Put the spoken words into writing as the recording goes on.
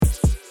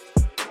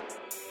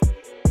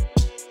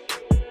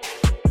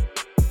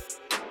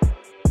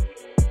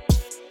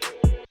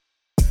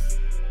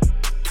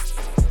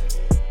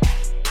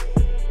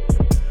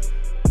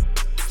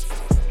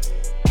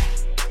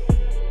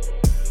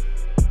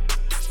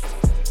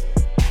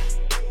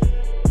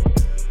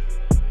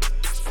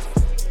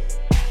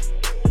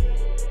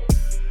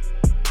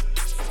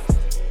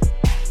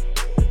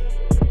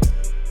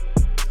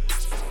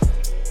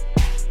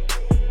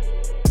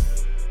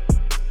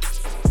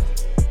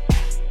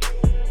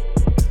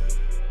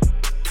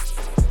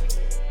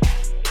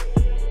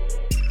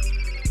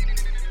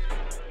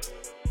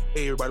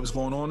everybody, what's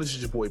going on? This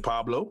is your boy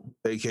Pablo,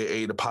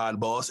 aka the Pod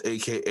Boss,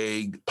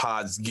 aka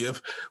Pod's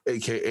Gift,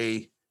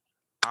 aka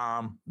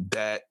I'm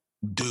that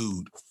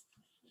dude.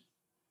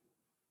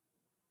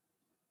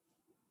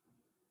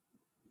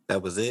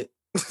 That was it.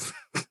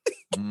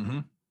 Mm-hmm.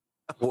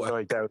 I feel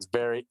like that was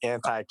very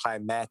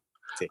anticlimactic.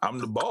 I'm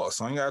the boss.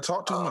 I ain't gotta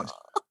talk too much.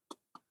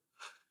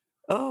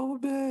 Oh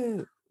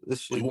man, this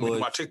shit. You want me to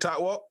do my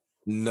TikTok walk?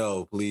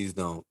 No, please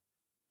don't.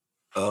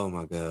 Oh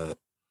my god,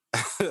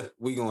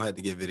 we gonna have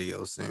to get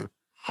video soon.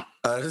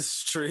 This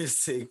is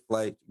Tria's Take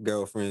Flight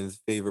girlfriend's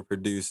favorite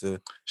producer.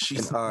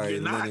 She's Ari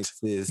you're not. Lennox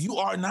is, You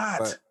are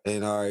not.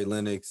 And Ari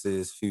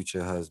Lennox's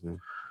future husband.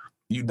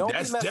 Don't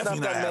That's be messing definitely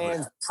up not that happening.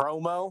 man's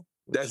promo.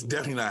 That's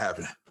definitely not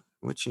happening.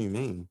 What you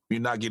mean?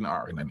 You're not getting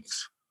Ari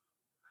Lennox.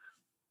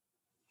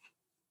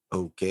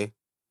 Okay.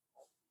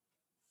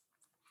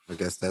 I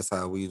guess that's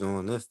how we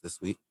doing this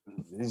week.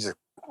 He's just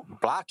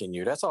blocking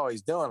you. That's all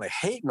he's doing. Like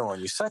hating on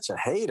you. Such a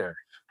hater.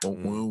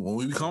 When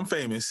we become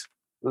famous,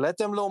 let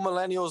them little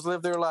millennials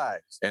live their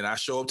lives. and I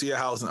show up to your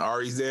house and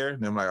Ari's there,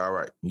 then I'm like, all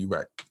right, you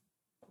right.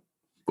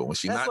 But when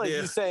she's That's not like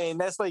there, you saying.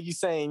 That's like you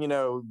saying. You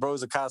know,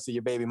 Rosa Costa,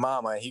 your baby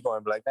mama, and he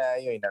going to be like, nah,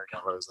 you ain't never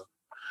got Rosa.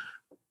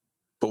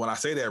 but when I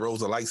say that,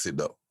 Rosa likes it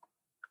though.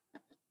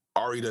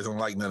 Ari doesn't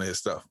like none of his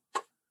stuff.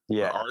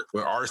 Yeah.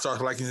 When Ari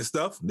starts liking his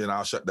stuff, then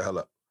I'll shut the hell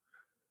up.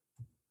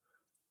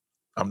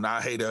 I'm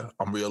not a hater.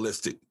 I'm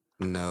realistic.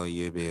 No,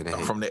 you're being a I'm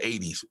hater. from the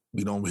 '80s.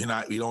 We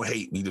don't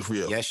hate. We just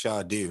real. Yes,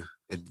 y'all do.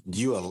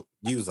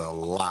 You's a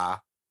lie.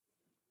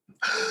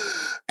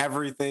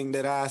 Everything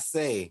that I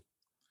say.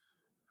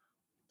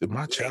 Did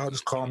my child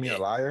just call me a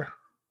liar?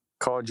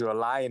 Called you a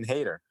lying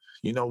hater.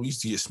 You know, we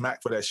used to get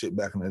smacked for that shit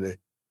back in the day.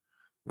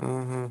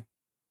 Mm-hmm.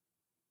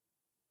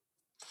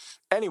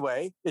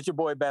 Anyway, it's your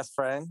boy best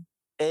friend,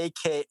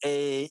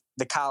 a.k.a.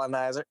 the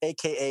colonizer,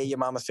 a.k.a. your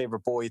mama's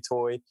favorite boy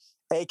toy,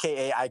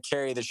 a.k.a. I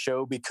carry the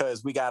show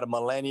because we got a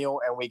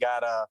millennial and we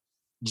got a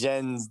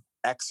Gen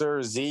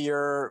Xer,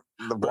 Zer,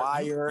 the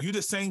Wire. You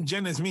the same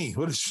Gen as me.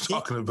 What are you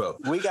talking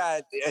about? We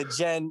got a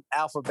Gen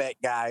Alphabet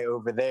guy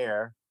over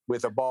there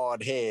with a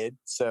bald head.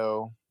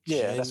 So,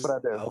 yeah, Gen that's what I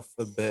do.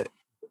 Alphabet.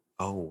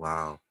 Oh,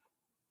 wow.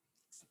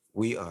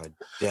 We are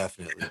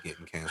definitely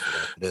getting canceled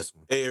after this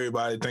one. Hey,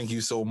 everybody. Thank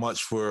you so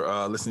much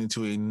for listening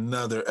to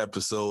another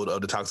episode of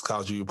the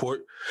Toxicology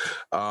Report.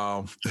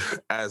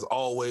 As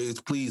always,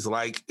 please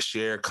like,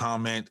 share,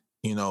 comment.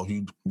 You know,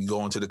 you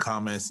go into the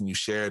comments and you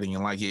share it and you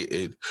like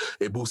it.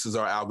 It boosts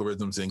our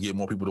algorithms and get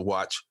more people to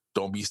watch.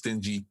 Don't be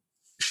stingy.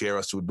 Share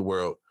us with the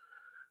world.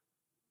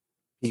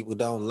 People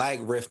don't like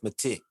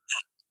arithmetic.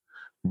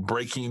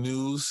 Breaking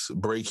news.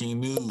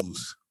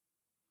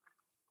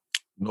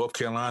 North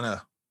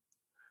Carolina,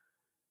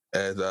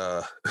 as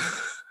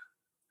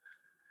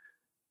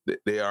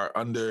they are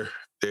under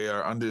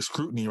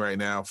scrutiny right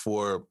now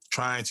for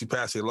trying to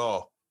pass a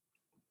law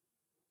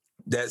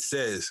that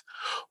says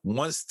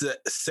once the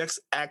sex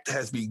act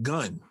has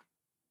begun,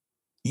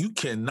 you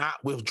cannot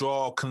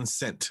withdraw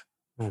consent.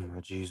 Oh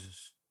my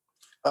Jesus.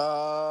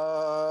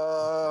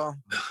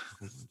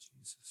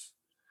 Jesus.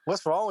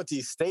 What's wrong with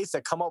these states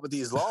that come up with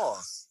these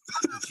laws?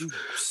 Did you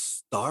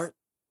start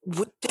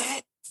with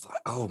that?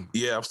 Oh my.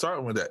 Yeah, I'm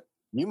starting with that.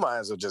 You might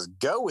as well just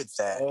go with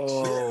that.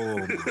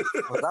 Oh,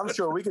 But I'm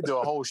sure we could do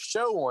a whole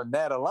show on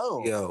that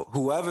alone. yo,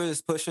 whoever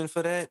is pushing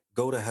for that,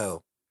 go to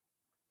hell.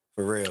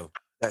 For real.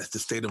 That's the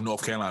state of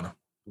North Carolina.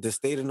 The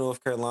state of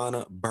North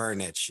Carolina, burn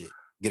that shit.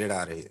 Get it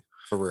out of here.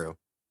 For real.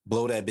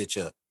 Blow that bitch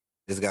up.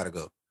 It's got to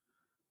go.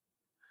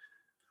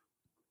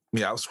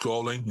 Yeah, I was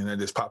scrolling and it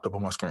just popped up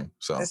on my screen.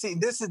 So And see,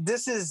 this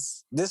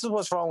is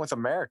what's wrong with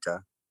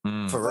America.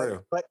 For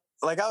real.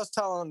 Like I was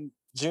telling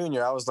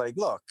Junior, I was like,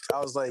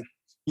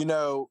 you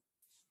know,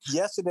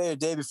 yesterday or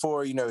day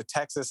before, you know,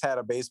 Texas had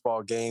a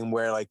baseball game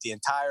where like the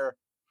entire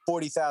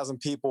 40,000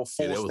 people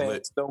full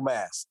stand, no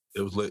mask.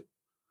 It was lit.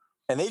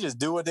 And they just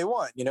do what they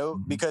want, you know,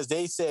 because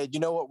they said, you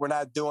know what, we're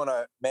not doing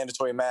a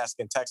mandatory mask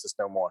in Texas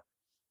no more.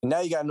 And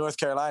now you got North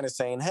Carolina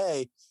saying,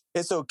 hey,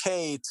 it's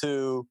okay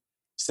to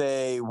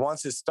say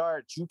once it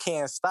starts, you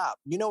can't stop.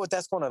 You know what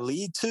that's going to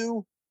lead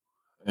to?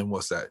 And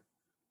what's that?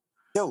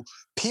 Yo,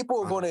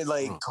 people are going to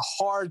like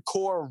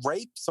hardcore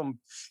rape some,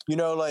 you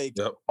know, like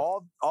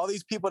all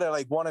these people that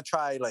like want to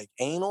try like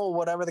anal,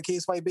 whatever the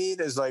case might be.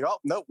 There's like, oh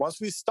no, once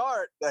we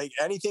start, like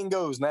anything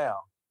goes now.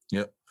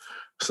 Yep.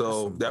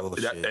 So that's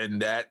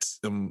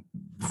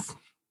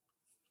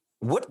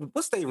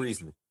what's their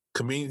reasoning?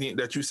 Comedian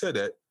that you said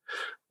that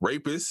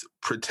rapists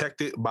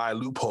protected by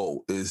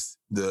loophole is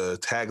the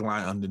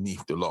tagline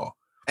underneath the law.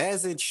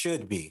 As it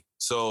should be.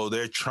 So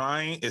they're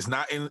trying, it's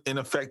not in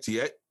effect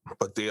yet,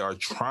 but they are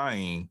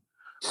trying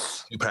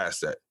to pass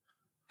that.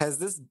 Has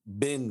this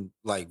been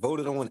like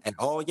voted on at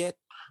all yet?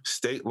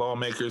 State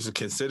lawmakers are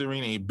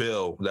considering a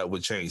bill that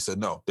would change. So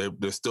no,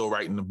 they're still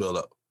writing the bill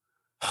up.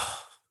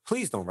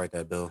 Please don't write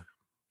that bill.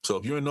 So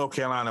if you're in North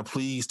Carolina,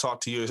 please talk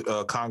to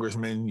your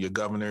congressmen, your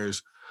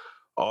governors,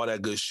 all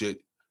that good shit.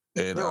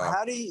 And yo,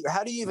 how do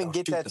you even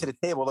get that to the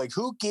table? Like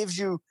who gives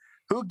you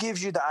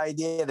the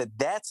idea that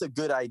that's a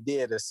good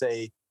idea to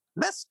say,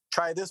 let's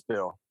try this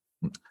bill?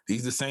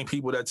 These are the same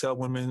people that tell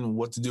women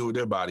what to do with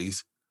their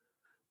bodies.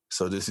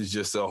 So this is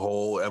just a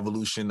whole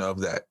evolution of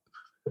that.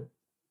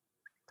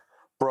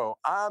 Bro,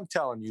 I'm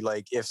telling you,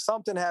 like, if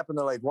something happened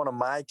to like one of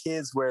my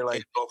kids where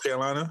like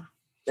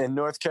in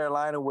North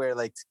Carolina, where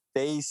like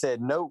they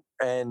said nope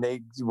and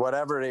they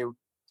whatever they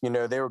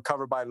they were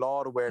covered by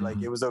law to where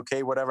like it was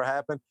okay, whatever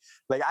happened.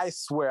 Like I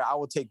swear I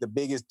will take the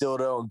biggest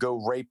dildo and go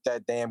rape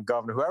that damn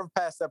governor. Whoever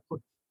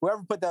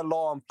put that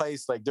law in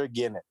place, like they're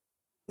getting it.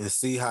 And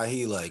see how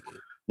he like it.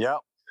 Yep.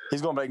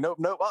 He's gonna be like, nope,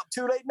 oh,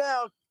 too late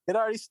now. It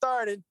already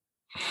started.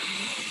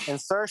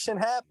 Insertion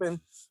happened.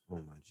 Oh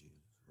my Jesus.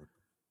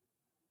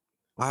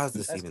 Why is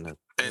this even a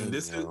thing,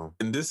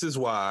 and this is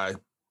why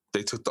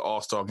they took the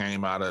All-Star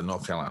game out of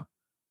North Carolina.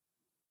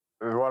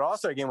 What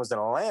All-Star game was in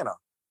Atlanta.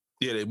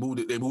 Yeah, they moved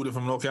it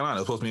from North Carolina. It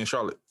was supposed to be in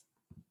Charlotte.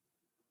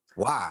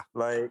 Why?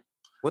 Like,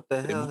 what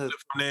the They hell? moved it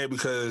from there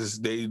because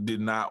they did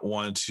not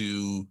want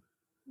to.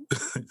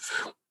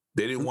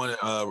 They didn't want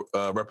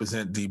to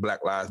represent the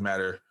Black Lives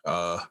Matter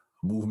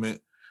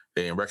movement.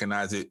 They didn't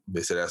recognize it.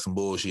 They said that's some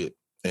bullshit.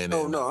 And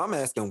no, I'm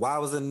asking why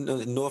was it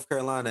in North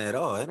Carolina at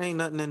all? It ain't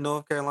nothing in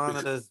North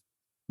Carolina that's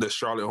the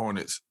Charlotte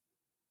Hornets.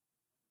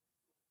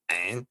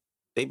 And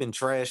they've been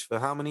trashed for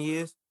how many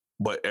years?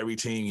 But every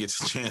team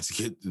gets a chance to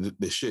get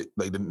the shit.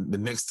 Like the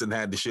Knicks done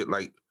had the shit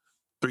like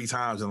 3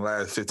 times in the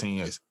last 15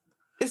 years.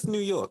 It's New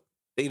York.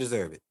 They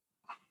deserve it.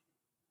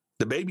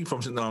 The baby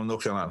from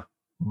North Carolina.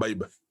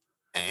 Baby.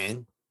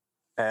 And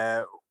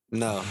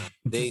no,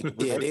 they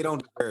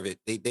don't deserve it.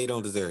 They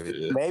don't deserve it.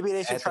 Yeah. Maybe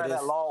they should try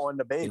that law on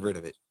the baby. Get rid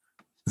of it.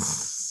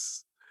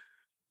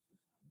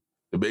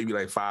 The baby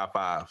like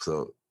 5'5",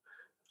 so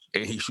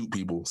and he shoot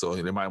people, so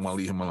they might want to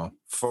leave him alone.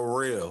 For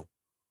real.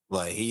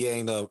 Like he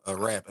ain't a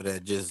rapper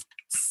that just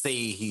say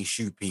he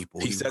shoot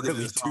people. He says really it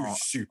in the song.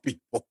 shoot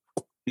people.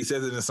 He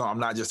says it in the song, I'm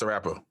not just a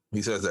rapper.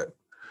 He says that.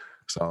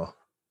 So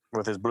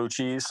with his blue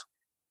cheese.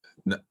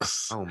 No.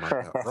 Oh my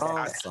God.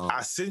 Wrong song.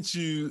 I sent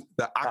you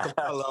the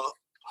acapella.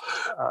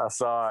 I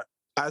saw it.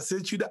 I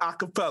sent you the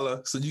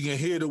acapella so you can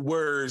hear the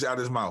words out of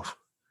his mouth.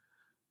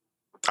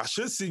 I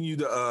should send you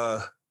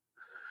the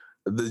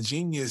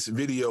Genius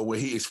video where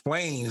he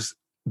explains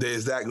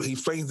he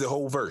explains the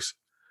whole verse.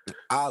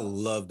 I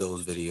love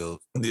those videos.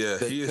 Yeah,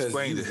 he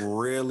explained it.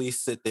 Really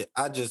sit there.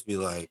 I just be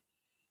like,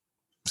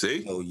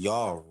 see? Oh,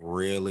 y'all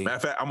really? Matter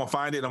of fact, I'm gonna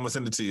find it and I'm gonna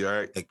send it to you, all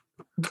right?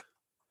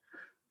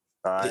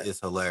 All right. It is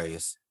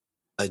hilarious.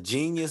 A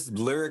Genius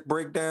lyric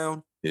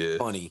breakdown. Yeah.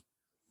 Funny.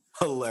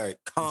 Hilarious.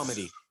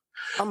 Comedy.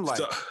 I'm like,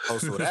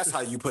 so that's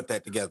how you put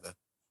that together.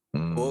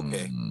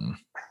 Okay.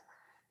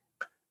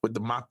 With the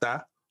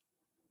mata.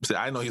 See,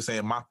 I know you're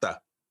saying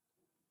mata.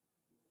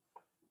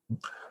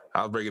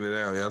 I was breaking it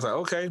down. I was like,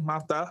 okay,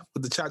 mata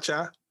with the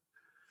cha-cha.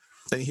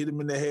 Then he hit him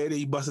in the head and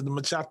he busted the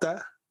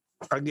machata.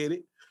 I get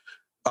it.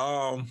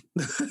 I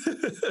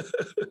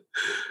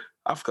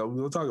forgot what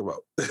we were talking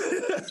about.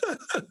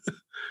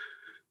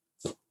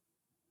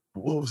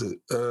 What was it?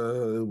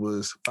 It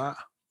was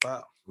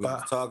We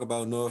talk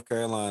about North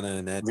Carolina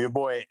and that your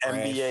boy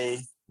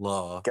NBA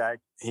law.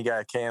 He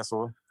got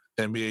canceled.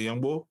 NBA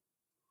Youngboy?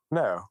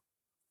 No.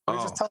 We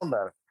were just talking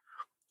about it.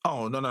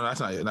 Oh, no,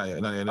 that's not yet. Not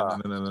yet. No.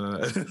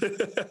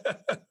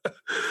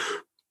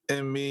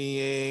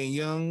 NBA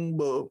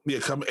Youngboy. Yeah,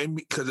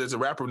 because there's a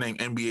rapper named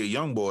NBA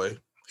Youngboy.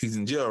 He's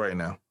in jail right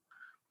now.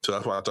 So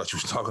that's what I thought you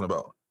were talking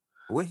about.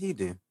 What he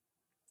do?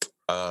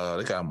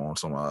 They got him on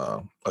some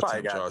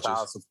probably got charges.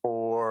 Child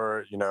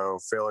support,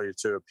 failure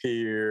to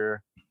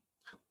appear.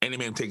 And they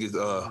made him take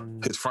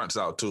his fronts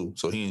out too.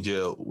 So he in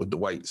jail with the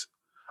whites.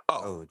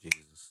 Oh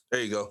Jesus.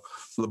 There you go.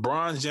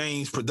 LeBron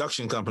James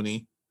production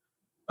company,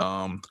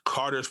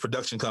 Carter's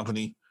production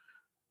company,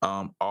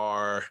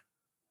 are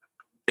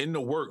in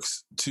the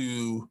works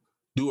to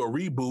do a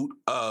reboot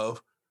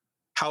of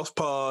House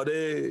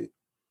Party.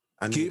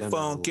 Get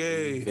funky.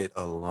 Leave it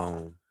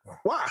alone.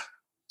 Why?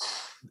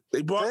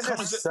 They brought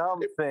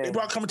something.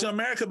 Coming to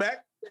America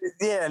back.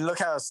 Yeah, and look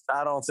how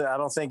I don't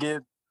think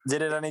it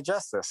did it any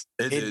justice.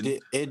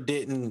 It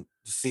didn't.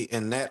 See,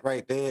 and that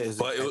right there is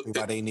exactly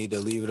why they need to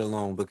leave it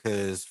alone.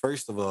 Because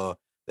first of all,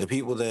 the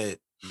people that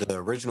the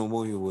original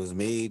movie was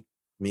made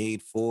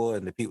for,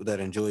 and the people that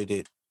enjoyed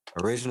it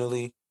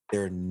originally,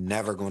 they're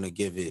never going to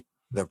give it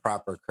the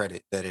proper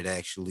credit that it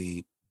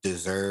actually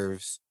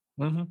deserves.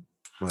 Mm-hmm.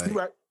 Like,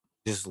 right.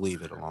 Just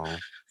leave it alone.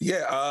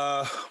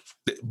 Yeah,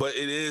 but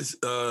it is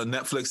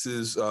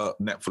Netflix's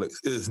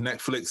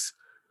Netflix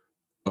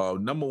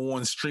number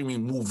one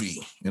streaming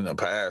movie in the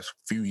past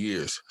few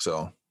years.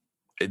 So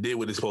it did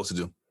what it's supposed to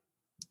do.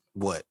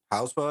 What?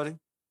 House Party?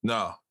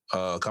 No,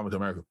 Coming to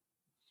America.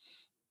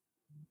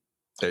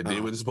 It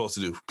did what it's supposed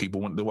to do.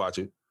 People wanted to watch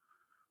it.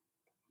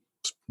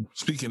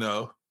 Speaking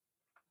of,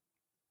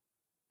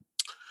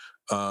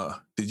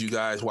 did you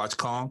guys watch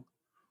Kong?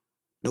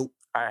 Nope.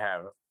 I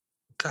haven't.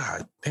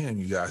 God damn,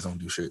 you guys don't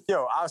do shit.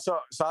 Yo, I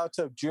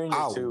took Junior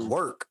to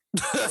work.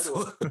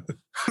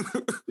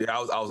 Yeah, I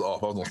was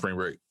off. I was on spring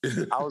break.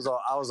 I was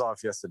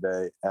off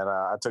yesterday, and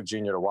I took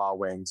Junior to Wild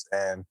Wings,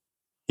 and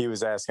he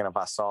was asking if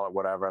I saw it,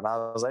 whatever, and I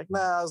was like,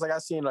 nah. I was like, I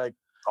seen like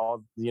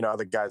all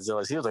other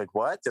Godzillas. He was like,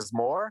 "What? There's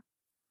more?"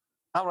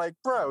 I'm like,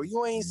 "Bro,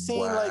 you ain't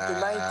seen like the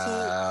 19."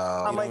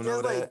 I'm like,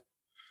 "There's like."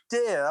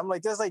 Yeah, I'm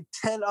like, there's like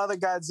 10 other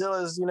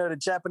Godzillas, the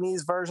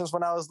Japanese versions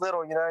when I was little,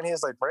 and he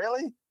was like,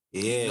 really?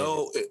 Yeah.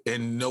 No,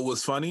 and know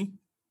what's funny?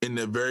 In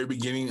the very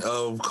beginning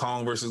of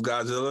Kong versus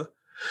Godzilla,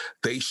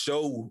 they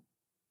show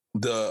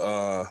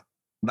the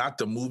not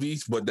the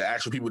movies, but the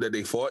actual people that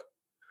they fought.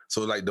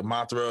 So like the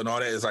Mothra and all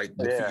that is like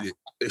defeated.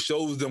 Yeah. It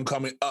shows them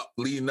coming up,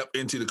 leading up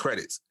into the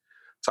credits.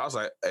 So I was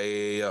like,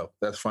 hey, yo,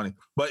 that's funny.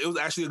 But it was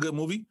actually a good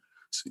movie.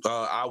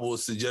 I will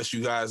suggest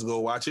you guys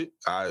go watch it.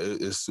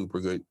 It's super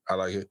good. I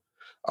like it.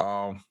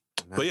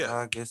 But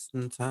yeah,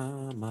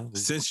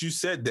 since you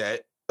said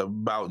that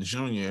about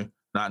Junior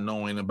not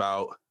knowing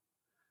about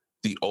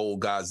the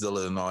old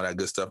Godzilla and all that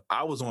good stuff,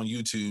 I was on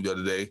YouTube the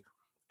other day,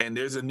 and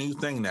there's a new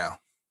thing now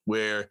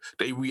where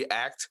they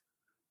react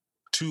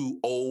to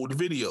old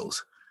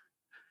videos.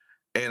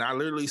 And I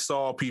literally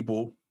saw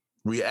people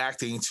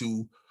reacting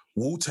to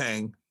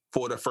Wu-Tang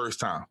for the first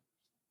time.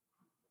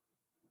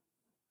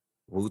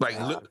 Like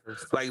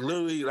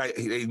literally, like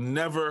they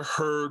never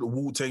heard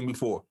Wu-Tang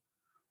before.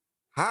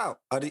 How?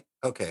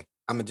 Okay,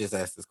 I'm gonna just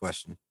ask this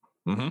question.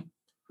 Mm-hmm.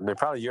 They're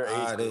probably your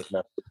age group.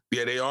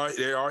 Yeah, they are.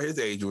 They are his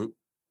age group.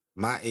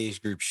 My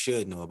age group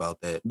should know about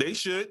that. They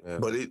should,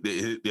 but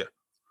yeah.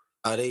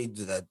 Are they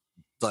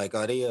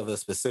are they of a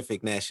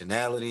specific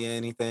nationality or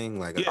anything?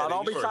 Like, yeah,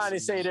 don't be trying to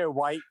say they're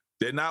white.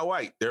 They're not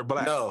white. They're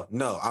black.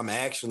 No. I'm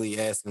actually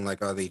asking,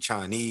 like, are they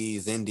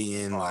Chinese,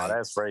 Indian? Oh,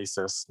 that's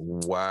racist.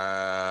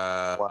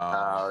 Wow.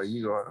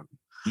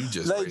 You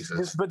just like,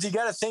 racist. But you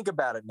got to think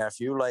about it,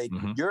 nephew. Like,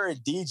 you're a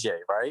DJ,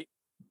 right?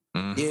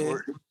 Mm-hmm. Yeah.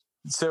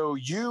 So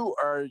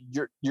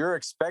you're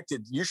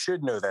expected. You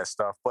should know that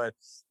stuff. But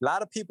a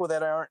lot of people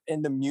that aren't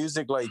into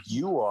music like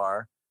you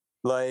are,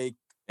 like,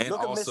 and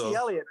look at Missy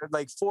Elliott.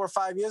 Like 4 or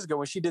 5 years ago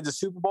when she did the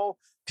Super Bowl,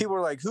 people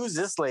were like, "Who's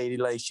this lady?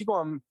 Like, she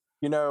going."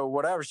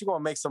 Whatever, she's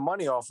gonna make some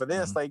money off of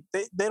this. Like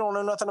they don't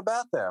know nothing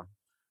about them.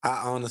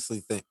 I honestly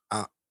think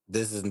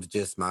this isn't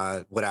just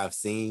what I've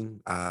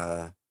seen.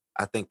 I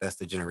think that's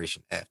the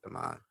generation after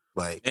mine.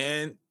 Like,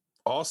 and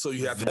also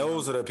you have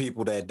those are the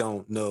people that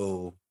don't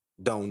know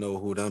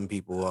who them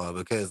people are,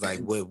 because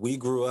like what we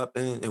grew up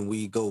in, and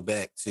we go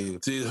back to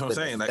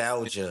the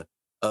nostalgia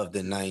of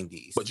the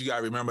 90s. But you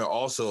gotta remember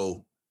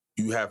also,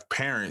 you have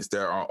parents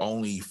that are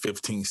only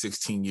 15,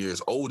 16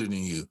 years older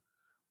than you.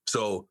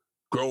 So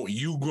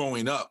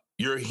growing up,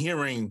 you're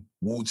hearing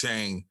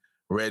Wu-Tang,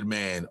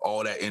 Redman,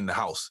 all that in the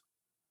house.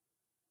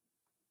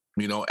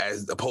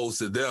 As opposed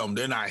to them,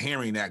 they're not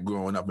hearing that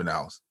growing up in the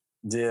house.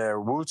 Yeah,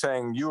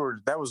 Wu-Tang,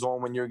 that was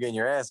on when you were getting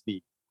your ass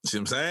beat. See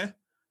what I'm saying?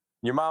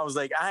 Your mom was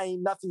like, I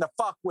ain't nothing to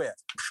fuck with.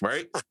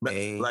 Right?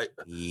 Like,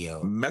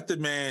 Method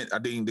Man, I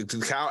think the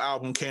Cow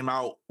album came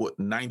out,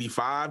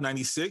 95,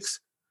 96?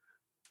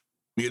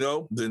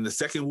 Then the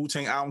second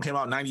Wu-Tang album came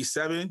out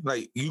 97.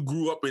 Like, you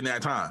grew up in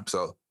that time,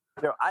 so.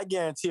 I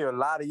guarantee you a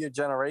lot of your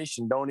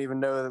generation don't even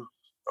know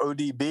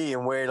ODB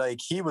and where like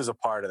he was a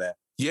part of that.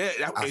 Yeah,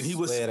 and he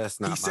was. That's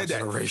not he said my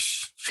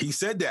generation. That. He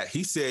said that.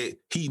 He said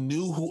he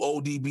knew who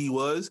ODB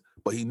was,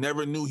 but he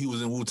never knew he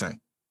was in Wu-Tang.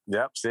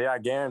 Yep. See, I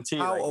guarantee.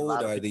 How old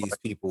are these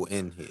people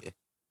in here?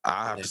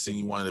 I have to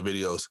see one of the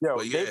videos.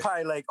 They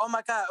probably like, oh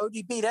my God,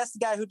 ODB, that's the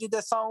guy who did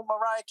that song with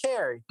Mariah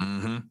Carey.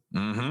 Mm-hmm.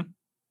 Mm-hmm.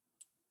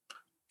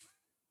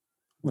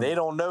 They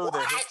don't know the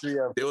history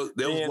of. There was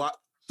being on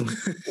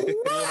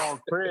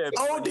crib.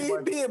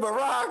 ODB and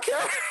Mariah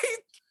Carey.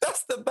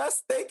 That's the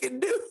best they can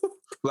do.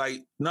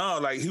 Like, no,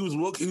 like he was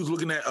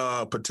looking at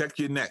Protect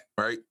Your Neck,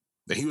 right?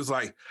 And he was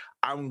like,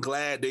 I'm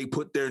glad they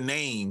put their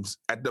names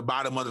at the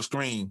bottom of the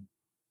screen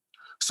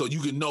so you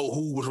can know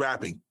who was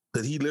rapping.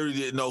 Because he literally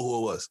didn't know who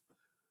it was.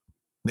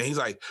 Then he's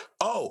like,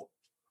 oh,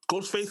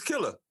 Ghostface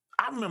Killah.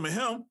 I remember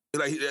him.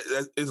 Like,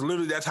 it's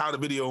literally, that's how the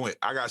video went.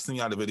 I got to send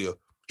y'all the video.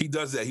 He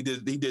does that. He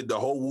did the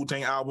whole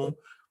Wu-Tang album.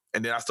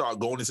 And then I started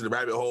going into the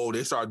rabbit hole.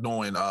 They started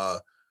doing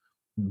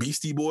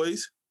Beastie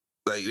Boys.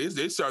 Like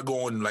they start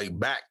going like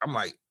back. I'm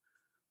like,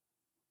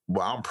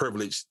 well, I'm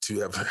privileged to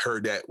have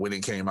heard that when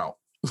it came out.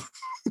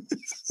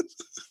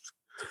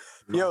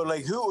 Yo,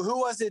 like who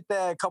was it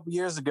that a couple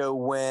years ago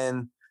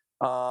when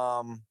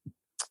the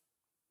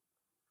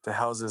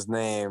hell's his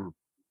name?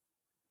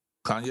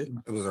 Kanye?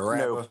 It was a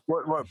rapper. No,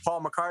 what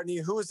Paul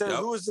McCartney? Who was there? Yep.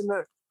 Who was in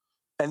the?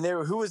 And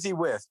who was he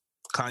with?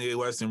 Kanye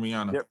West and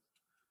Rihanna.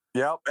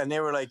 Yep. And they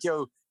were like,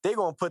 yo, they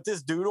gonna put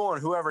this dude on,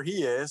 whoever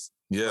he is.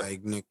 Yeah.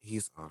 Like, Nick,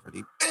 he's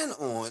already been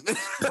on.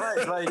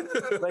 Right.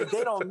 Like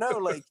they don't know.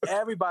 Like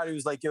everybody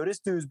was like, yo, this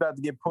dude's about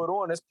to get put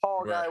on. This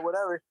Paul guy,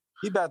 whatever,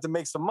 he about to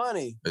make some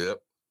money. Yep.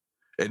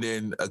 And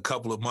then a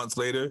couple of months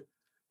later,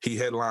 he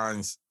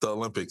headlines the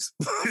Olympics.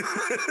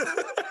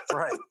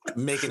 Right.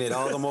 Making it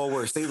all the more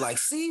worse. They like,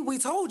 see, we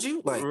told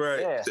you. Like, right.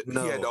 Yeah.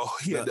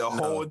 He had the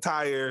whole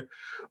entire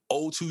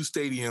O2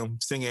 stadium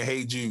singing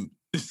Hey Jude.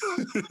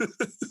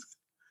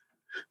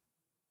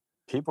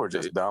 People are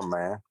just dumb,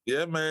 man.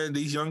 Yeah, man.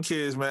 These young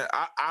kids, man.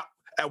 I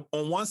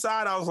on one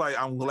side, I was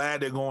like, I'm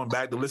glad they're going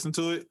back to listen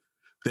to it.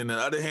 Then on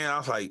the other hand, I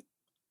was like,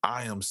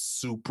 I am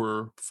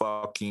super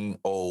fucking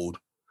old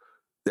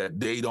that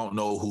they don't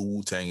know who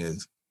Wu-Tang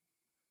is.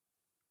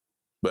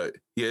 But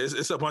yeah,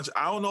 it's a bunch.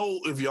 I don't know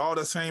if y'all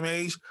the same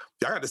age.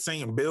 Y'all got the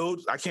same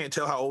build. I can't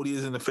tell how old he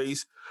is in the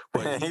face.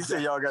 But he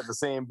said y'all got the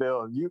same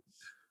build.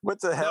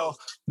 What the hell?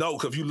 No,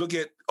 because if you look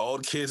at all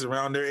the kids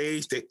around their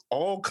age, they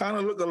all kind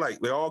of look alike.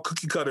 They're all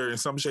cookie cutter in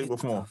some shape or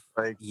form.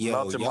 Like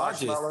melted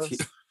marshmallows.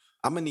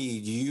 I'm gonna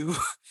need you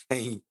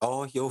and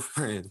all your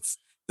friends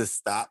to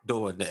stop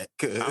doing that.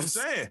 I'm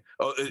saying,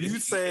 you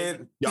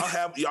said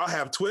y'all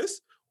have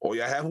twists or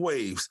y'all have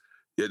waves.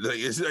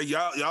 It's like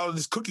y'all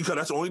just cookie cutter.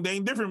 That's the only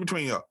thing different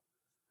between y'all.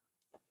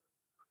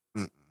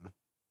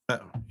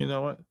 You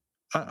know what?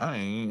 I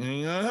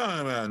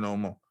ain't no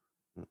more.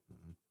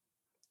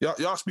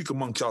 Y'all speak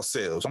amongst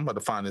yourselves. I'm about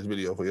to find this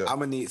video for y'all. I'm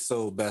gonna need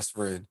best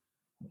friend.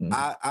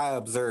 I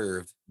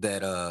observed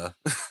that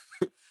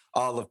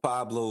all of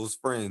Pablo's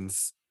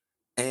friends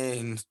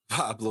and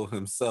Pablo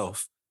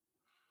himself,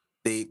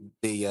 they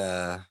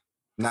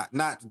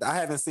not I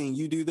haven't seen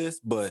you do this,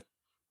 but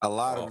a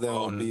lot of them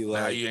will be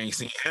like, now you ain't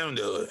seen him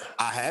do it.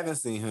 I haven't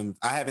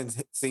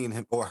seen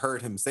him or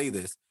heard him say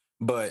this,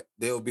 but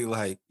they'll be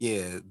like,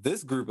 yeah,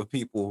 this group of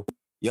people,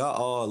 y'all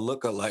all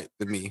look alike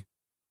to me.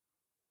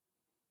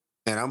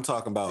 And I'm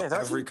talking about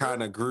every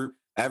kind of group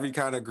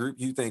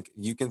you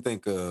can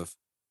think of,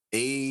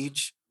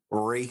 age,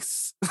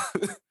 race,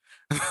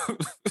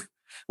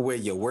 where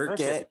you work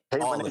at.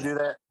 All when they do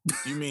that.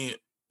 You mean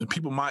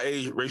people my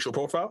age, racial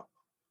profile?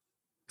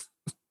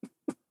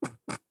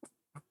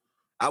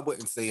 I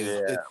wouldn't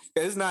say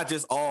it's not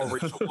just all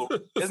racial.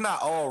 It's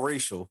not all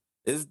racial.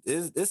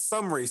 It's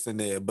some race in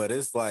there, but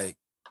it's like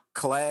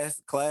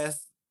class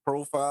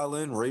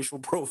profiling, racial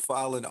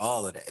profiling,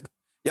 all of that.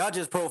 Y'all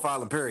just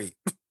profiling, period.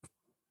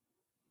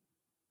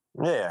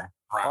 Yeah.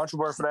 Why don't you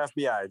work for the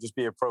FBI? Just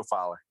be a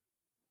profiler.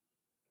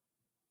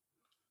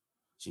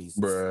 Jesus.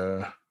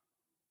 Bruh.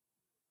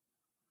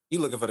 You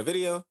looking for the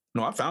video?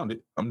 No, I found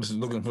it. I'm just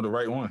looking for the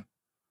right one.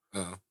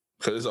 Because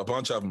there's a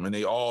bunch of them, and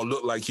they all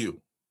look like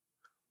you.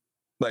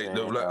 Like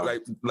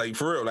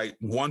for real. Like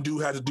one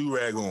dude has a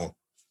do-rag on.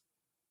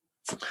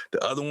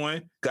 The other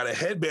one got a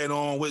headband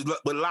on with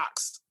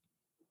locks.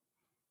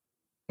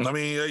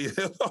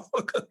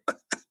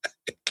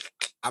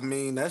 I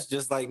mean, that's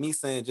just like me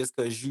saying just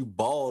because you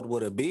bald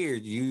with a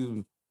beard,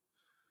 you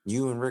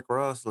and Rick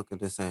Ross looking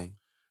the same.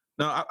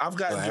 No, I've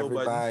got Joe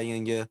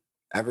Budden.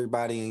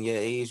 Everybody in your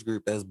age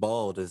group that's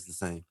bald is the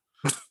same.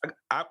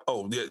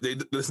 They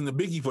listen to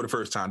Biggie for the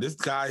first time. This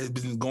guy has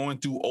been going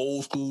through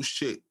old school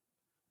shit.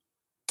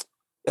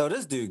 Yo,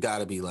 this dude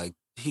gotta be like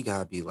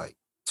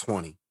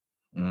 20.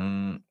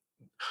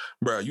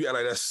 Bro, you act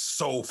like that's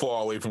so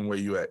far away from where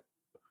you at.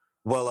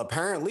 Well,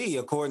 apparently,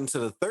 according to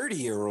the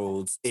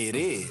 30-year-olds, it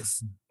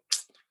is.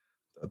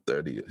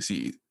 30.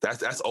 See,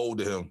 that's old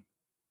to him.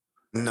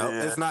 No,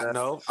 it's not.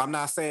 No, I'm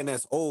not saying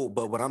that's old,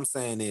 but what I'm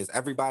saying is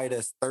everybody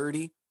that's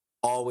 30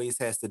 always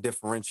has to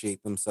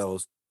differentiate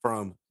themselves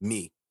from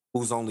me,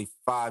 who's only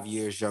 5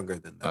 years younger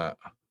than them.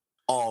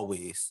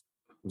 Always.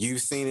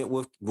 You've seen it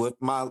with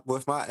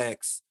my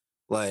ex.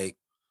 Like,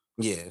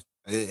 yeah,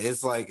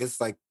 it's like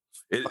 5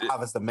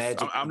 is the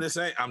magic. I'm just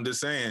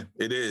saying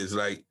it is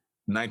like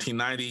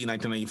 1990,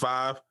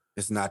 1995.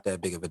 It's not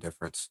that big of a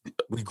difference.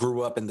 We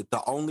grew up in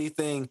the only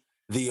thing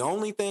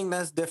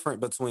that's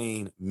different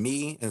between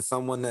me and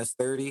someone that's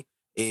 30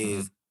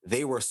 is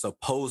they were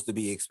supposed to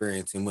be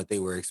experiencing what they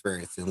were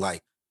experiencing,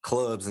 like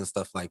clubs and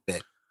stuff like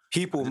that.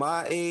 People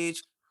my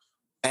age,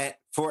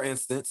 for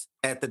instance,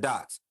 at the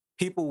docks,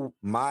 people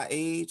my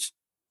age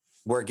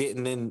were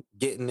getting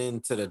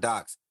into the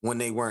docks when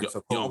they weren't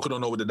supposed. Your uncle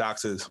don't know what the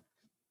docks is.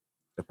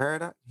 The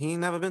Paradox? He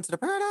ain't never been to the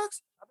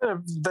Paradox?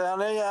 I've been down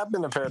there. Yeah, I've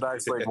been to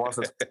Paradox like once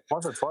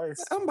or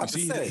twice. I'm about to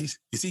say.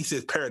 You see, he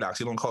says Paradox.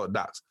 He don't call it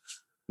docks.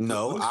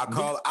 No, I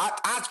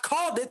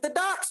called it the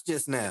docks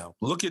just now.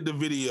 Look at the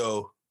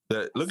video.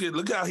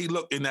 Look how he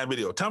looked in that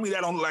video. Tell me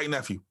that don't look like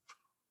nephew.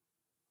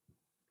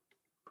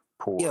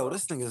 Poor. Yo,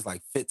 this thing is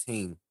like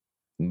 15.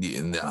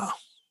 Yeah, no.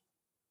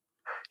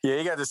 Yeah,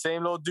 he got the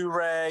same little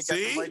do-rag.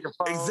 See?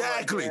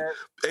 Exactly.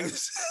 Like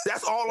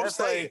that's all I'm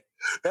saying.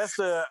 That's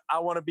the I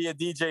want to be a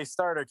DJ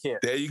starter kit.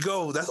 There you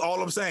go. That's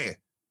all I'm saying.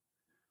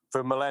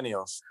 For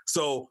millennials.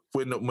 So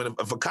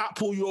if a cop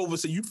pull you over and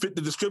say you fit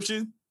the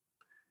description,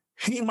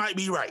 he might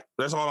be right.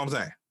 That's all I'm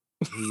saying.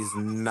 He's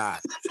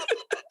not.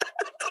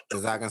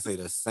 Because I can say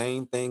the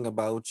same thing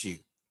about you.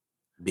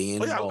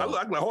 Being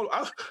hold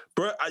on.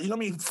 Bro, you know how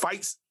many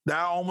fights that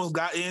I almost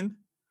got in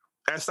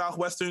at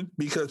Southwestern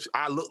because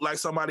I looked like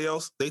somebody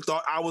else? They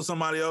thought I was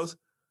somebody else.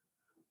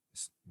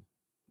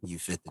 You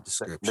fit the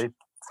description. They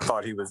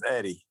thought he was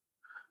Eddie.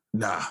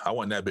 Nah, I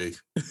wasn't that big.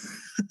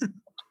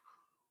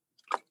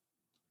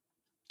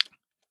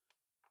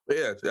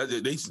 Yeah,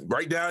 they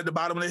right down at the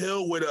bottom of the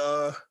hill where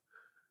the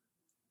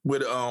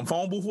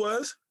phone booth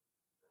was.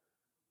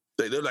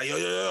 They're like,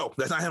 yo,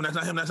 that's not him.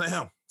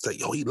 It's like,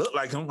 yo, he looked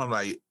like him. I'm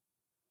like,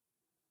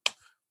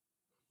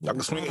 y'all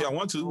can swing it if y'all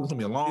want to. It's gonna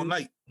be a long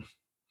night.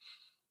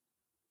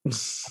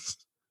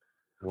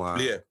 Wow.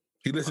 Yeah,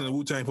 he listened to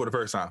Wu-Tang for the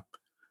first time.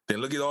 Then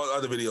look at all the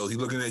other videos.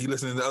 He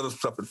listening to other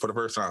stuff for the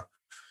first time.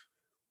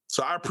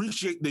 So I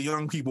appreciate the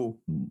young people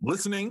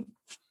listening,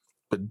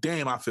 but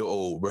damn, I feel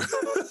old, bro.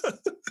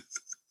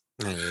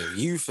 Man,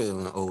 you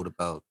feeling old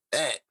about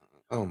that?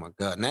 Oh my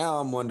god! Now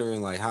I'm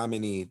wondering like how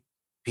many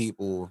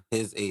people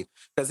his age,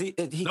 because he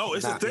No,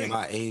 it's a not in thing.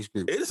 my age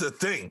group. It is a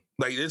thing.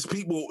 Like there's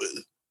people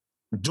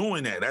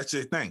doing that. That's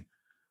their thing.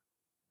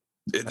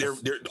 They're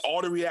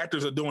all the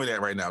reactors are doing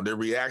that right now. They're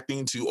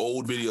reacting to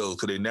old videos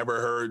because they never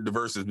heard the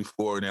verses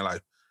before in their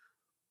life.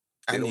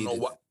 They don't know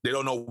why. They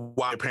don't know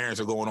why parents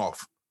are going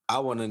off. I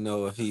want to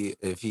know if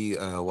he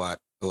watch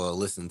or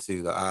listen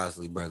to the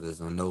Osley Brothers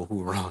and know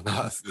who Ron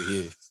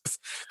Osley is.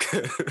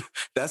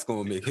 That's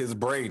gonna make his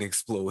brain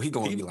explode. He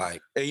gonna be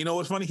like, and you know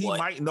what's funny? He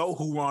might know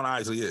who Ron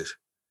Isley is.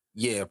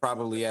 Yeah,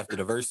 probably after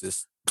the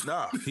verses.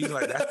 Nah, he's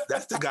like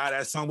that's the guy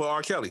that sung with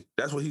R. Kelly.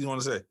 That's what he's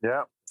gonna say.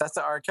 Yeah, that's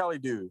the R. Kelly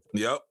dude.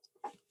 Yep.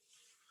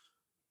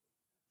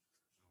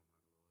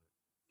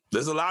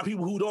 There's a lot of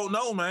people who don't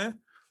know, man.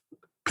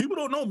 People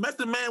don't know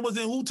Method Man was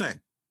in Wu-Tang.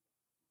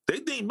 They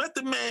think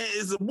Method Man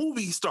is a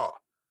movie star.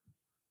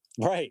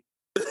 Right.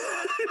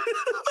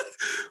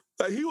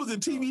 Like he was in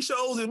TV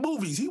shows and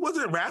movies. He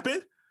wasn't rapping.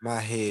 My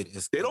head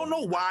is... They don't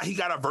know why he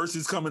got a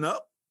verses coming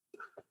up.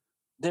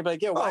 They're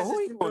like, yeah, why is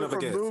he going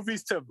from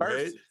movies to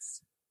verses? Red.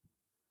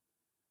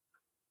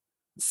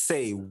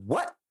 Say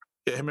what?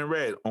 Yeah, him and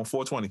Red on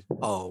 420.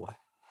 Oh,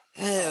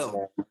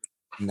 hell.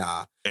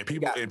 Nah. And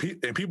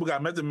people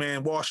got Method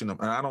Man washing them,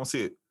 and I don't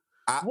see it.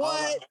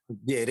 What?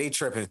 Yeah, they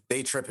tripping.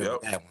 They tripping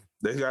with that one.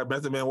 They got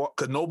Method Man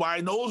because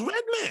nobody knows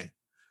Redman.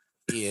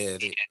 Yeah.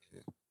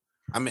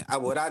 I mean,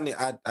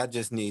 I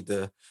just need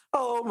the.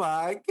 Oh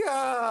my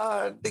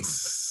God!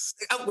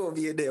 I'm gonna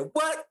be in there.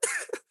 What?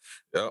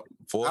 Yep,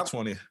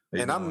 420.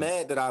 And I'm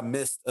mad that I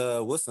missed.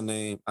 What's the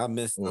name? I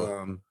missed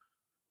the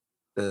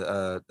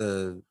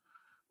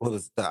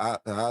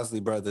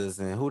Osley Brothers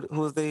and who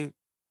was they?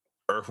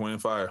 Earth, Wind,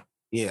 and Fire.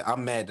 Yeah,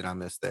 I'm mad that I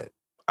missed that.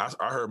 I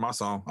heard my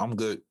song. I'm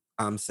good.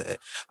 I'm sad.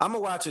 I'm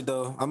gonna watch it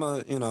though. I'm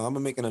gonna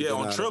make an. Yeah,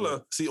 on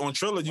Triller. See, on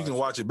Triller you can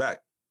watch it back.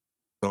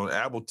 On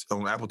Apple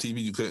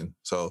TV you couldn't.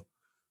 So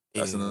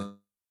that's another.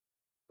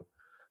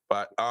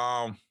 But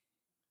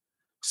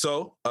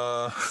so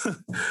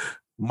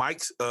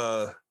Mike's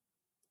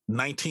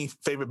 19th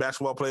favorite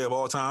basketball player of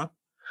all time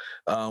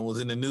was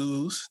in the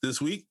news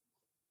this week.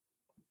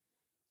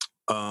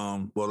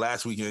 Well,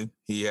 last weekend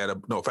he had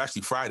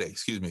actually Friday,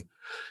 excuse me.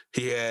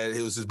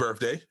 It was his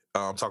birthday.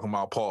 I'm talking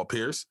about Paul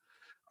Pierce.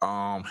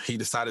 He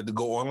decided to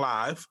go on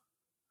live.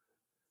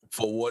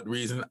 For what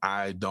reason,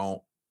 I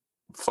don't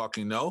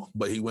fucking know.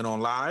 But he went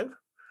on live.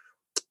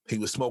 He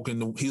was smoking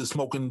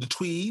the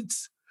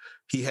tweeds.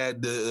 He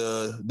had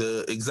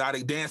the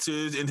exotic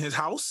dancers in his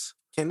house.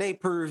 Can they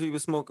prove he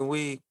was smoking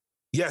weed?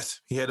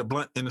 Yes, he had a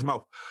blunt in his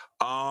mouth.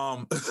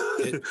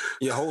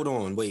 Yeah, hold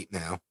on, wait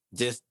now.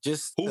 Just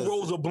who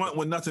rolls a blunt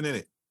with nothing in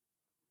it?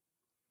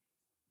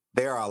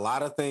 There are a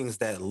lot of things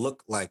that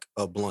look like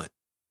a blunt.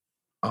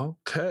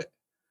 Okay.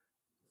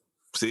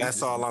 See,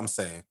 that's all I'm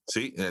saying.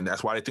 See, and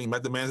that's why they think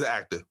Method Man's an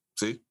actor.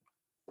 See,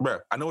 bruh,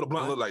 I know what a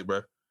blunt look like,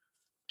 bruh.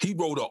 He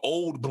rolled an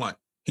old blunt.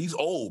 He's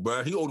old,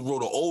 bruh. He rolled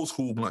an old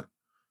school blunt.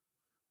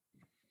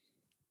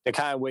 The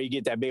kind where you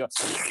get that big.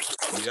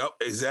 Yep,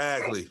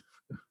 exactly.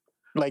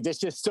 Like it's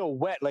just so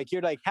wet. Like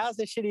you're like, how's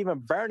this shit even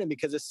burning?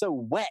 Because it's so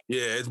wet.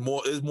 Yeah, it's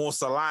more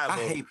saliva.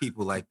 I hate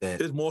people like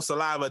that. It's more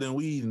saliva than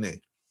weed in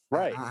it.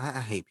 Right.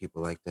 I hate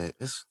people like that.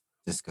 It's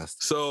disgusting.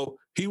 So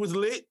he was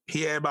lit.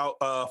 He had about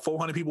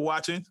 400 people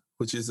watching,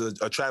 which is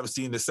a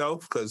travesty in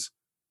itself because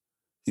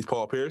he's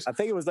Paul Pierce. I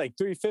think it was like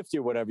 350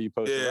 or whatever you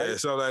posted. Yeah, right?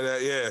 something like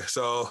that. Yeah.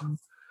 So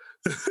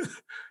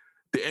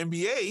the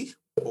NBA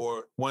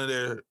or one of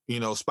their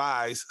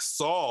spies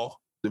saw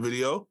the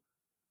video.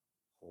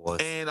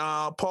 What? And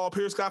Paul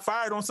Pierce got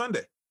fired on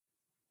Sunday.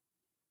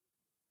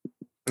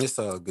 It's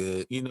all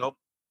good.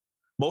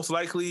 Most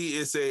likely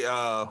it's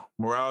a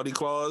morality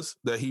clause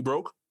that he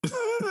broke.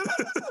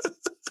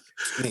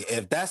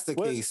 If that's the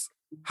case,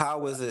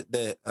 how is it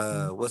that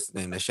what's the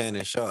name? That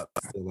Shannon Sharp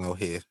still out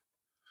here?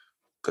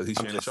 Because he's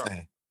Shannon Sharp.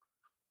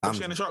 What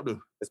Shannon Sharp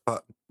do?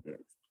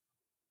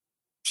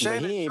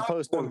 Shannon he ain't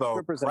posting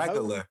strippers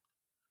regular.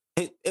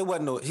 It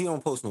wasn't no. He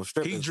don't post no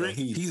strippers.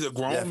 He's a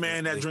grown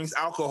man that drinks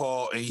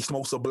alcohol and he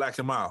smokes a Black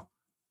and Mild.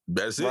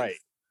 That's it. Right.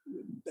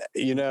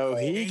 He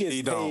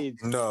gets paid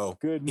good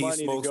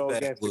money to go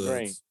against the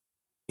grain.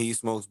 He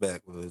smokes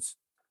backwoods.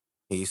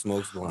 He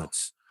smokes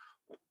blunts.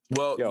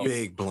 Well,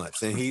 big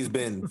blunts, and he's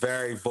been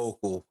very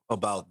vocal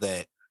about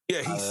that.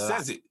 Yeah, he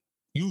says it.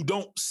 You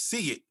don't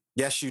see it.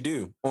 Yes, you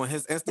do on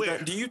his Instagram. Where?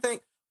 Do you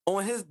think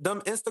on his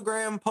dumb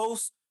Instagram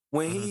post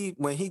when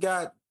he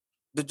got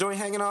the joint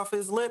hanging off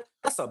his lip?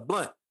 That's a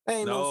blunt. That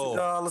ain't no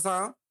cigar all the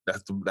time.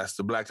 That's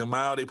the Black and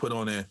Mild they put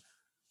on there.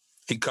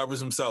 He covers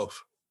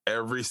himself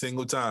every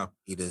single time.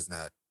 He does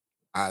not.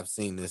 I've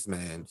seen this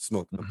man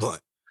smoking a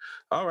blunt.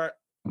 All right,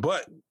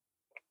 but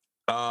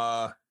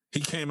he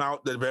came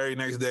out the very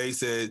next day,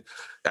 said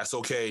that's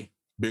okay.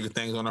 Bigger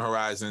things on the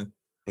horizon.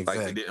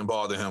 Exactly. Like it didn't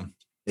bother him.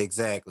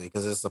 Exactly,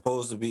 because it's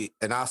supposed to be.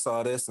 And I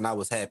saw this, and I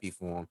was happy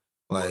for him.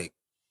 Like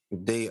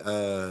they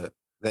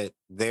that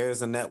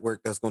there's a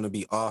network that's going to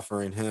be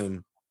offering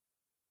him.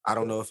 I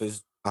don't know if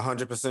it's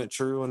 100%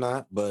 true or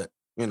not, but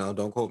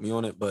don't quote me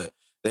on it. But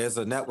there's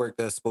a network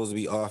that's supposed to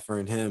be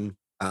offering him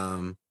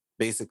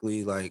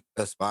basically like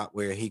a spot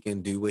where he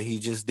can do what he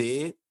just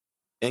did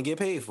and get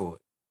paid for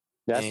it.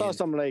 Yeah, I saw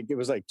something like it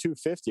was like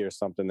 $250 or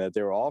something that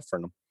they were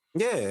offering him.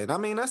 Yeah, and I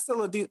mean that's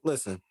still a deep.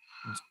 Listen,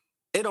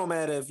 it don't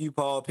matter if you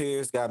Paul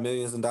Pierce got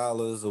millions of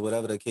dollars or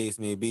whatever the case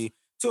may be.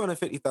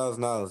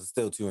 $250,000 is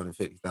still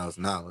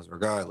 $250,000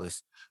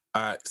 regardless.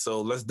 All right,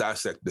 so let's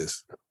dissect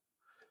this.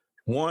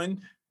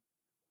 One,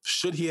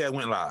 should he have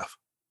went live?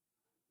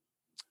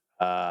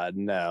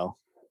 No.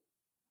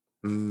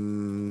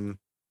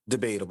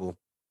 Debatable.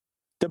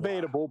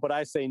 Debatable, but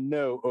I say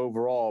no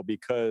overall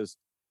because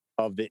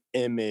of the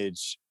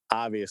image,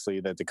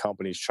 obviously, that the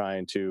company's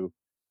trying to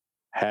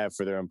have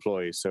for their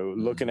employees. So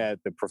looking at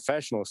the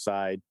professional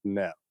side,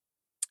 no.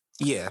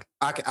 Yeah,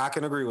 I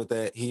can agree with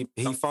that. He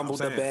fumbled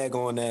the bag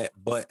on that,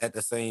 but at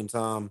the same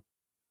time,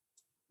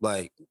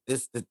 like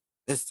it's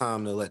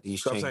time to let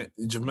these change.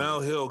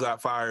 Jemele Hill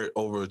got fired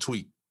over a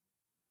tweet.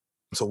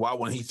 So why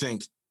wouldn't he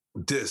think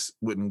this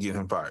wouldn't get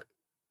him fired?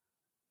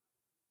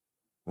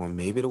 Well,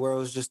 maybe the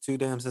world is just too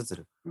damn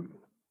sensitive.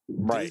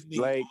 Right. Disney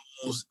like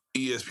owns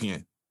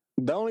ESPN.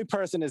 The only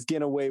person that's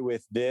getting away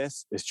with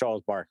this is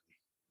Charles Barkley.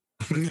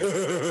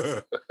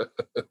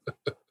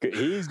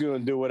 He's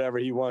going to do whatever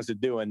he wants to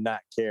do and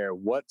not care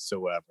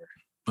whatsoever.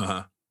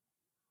 Uh-huh.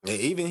 Yeah,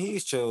 even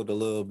he's chilled a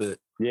little bit.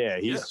 Yeah,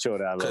 he's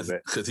chilled out a little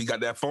bit. Because he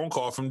got that phone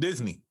call from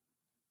Disney.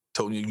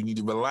 Told you need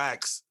to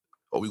relax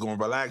or we're going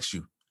to relax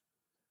you.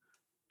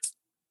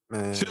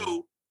 Man.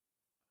 Two,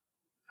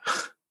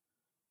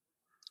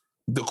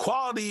 the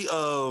quality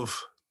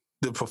of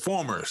the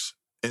performers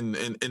in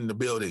the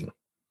building.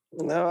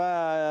 It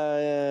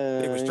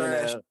was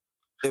trash.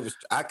 It was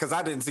because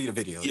I didn't see the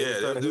video.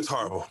 Yeah, it was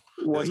horrible.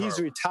 Well, he's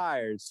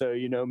retired, so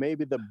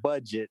maybe the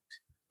budget.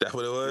 That's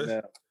what it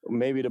was.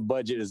 Maybe the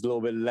budget is a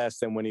little bit less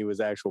than when he was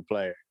actual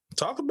player.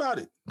 Talk about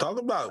it.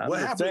 What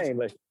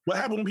happens? What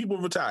happened when people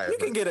retire? You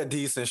can get a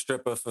decent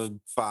stripper for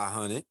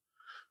 $500.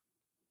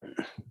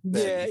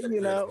 Yeah,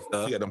 you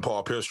got them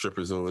Paul Pierce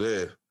strippers over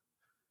there.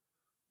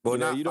 Well,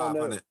 not you don't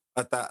 500.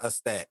 I thought a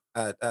stack.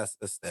 That's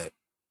a stack.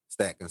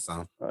 Stacking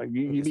some.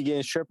 You be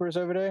getting strippers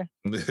over there?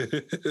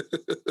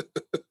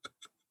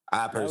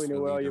 I personally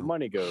know where all your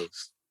money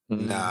goes.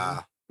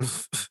 Nah.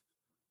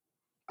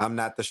 I'm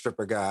not the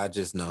stripper guy. I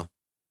just know.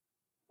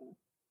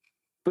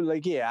 But I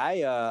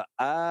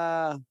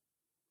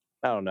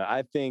don't know.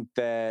 I think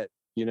that,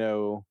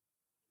 it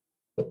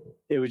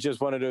was just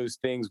one of those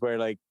things where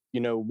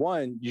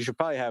one, you should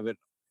probably have it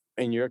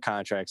in your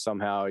contract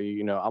somehow,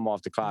 I'm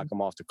off the clock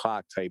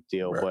type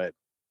deal. Right. But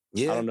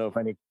I don't know if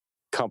any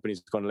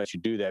company's going to let you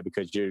do that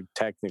because you're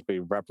technically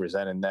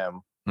representing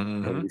them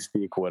when you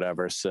speak or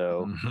whatever.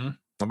 So,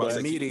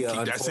 but media,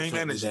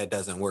 unfortunately, that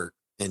doesn't work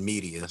in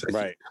media.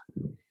 Right.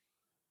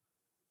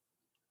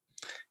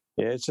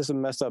 Yeah, it's just a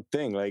messed up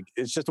thing.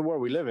 It's just the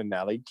world we live in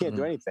now. You can't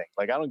do anything.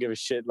 I don't give a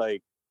shit,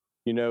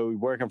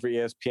 working for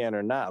ESPN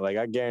or not.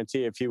 I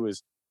guarantee if he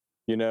was,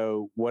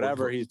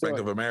 whatever he's doing.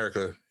 Bank of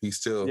America, he's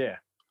still. Yeah.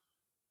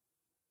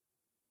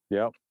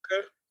 Yep.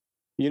 Okay.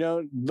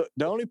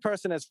 The only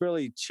person that's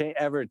really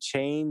ever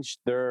changed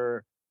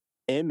their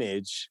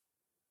image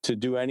to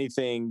do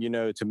anything,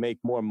 to make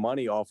more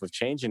money off of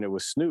changing it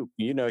was Snoop.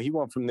 He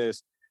went from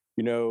this,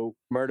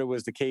 Murder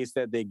Was the Case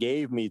That They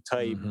Gave Me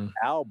type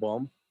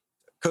album.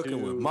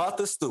 Cooking with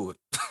Martha Stewart.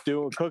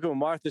 Cooking with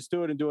Martha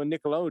Stewart and doing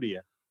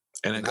Nickelodeon.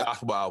 And a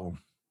gospel album.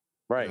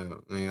 Right.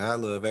 I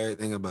love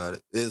everything about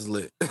it. It's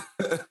lit.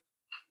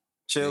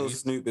 Chill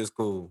Snoop is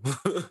cool.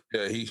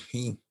 Yeah,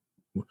 he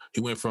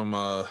went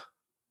from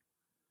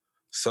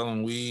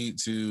selling weed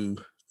to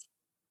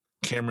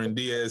Cameron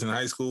Diaz in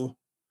high school.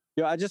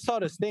 Yo, I just saw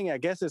this thing. I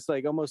guess it's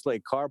almost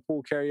like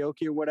carpool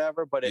karaoke or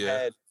whatever, but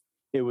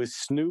it was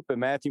Snoop and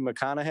Matthew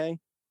McConaughey.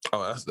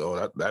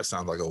 Oh, that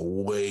sounds like a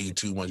way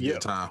too much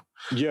good time.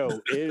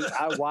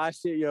 I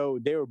watched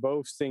it. They were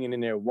both singing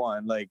in there.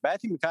 One,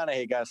 Matthew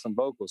McConaughey got some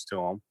vocals to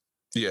him.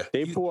 Yeah,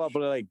 they pull up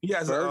he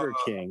has Burger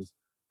King.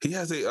 He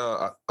has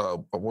a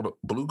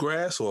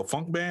bluegrass or a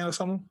funk band or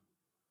something.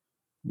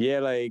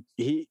 Yeah, they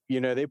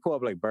pull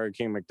up Burger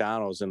King,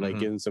 McDonald's, and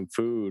getting some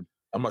food.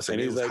 I must say,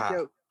 he's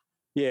hot.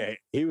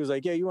 He was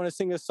like, you want to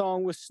sing a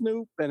song with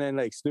Snoop? And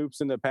then Snoop's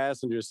in the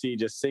passenger seat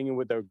just singing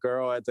with a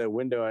girl at the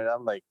window. And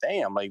I'm like,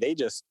 damn, they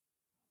just,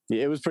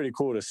 it was pretty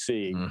cool to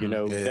see,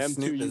 them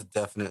Snoop two. is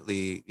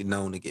definitely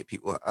known to get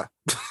people high.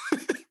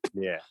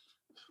 Yeah.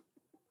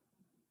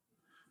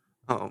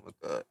 Oh my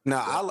God.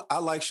 No, I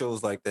like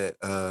shows like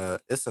that.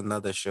 It's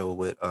another show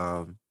with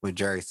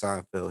Jerry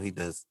Seinfeld. He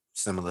does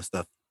similar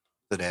stuff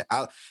to that.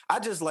 I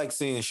just like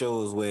seeing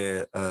shows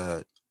where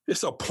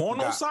it's a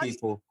porno site.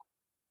 People.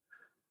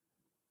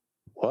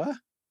 What?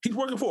 He's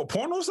working for a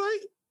porno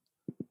site?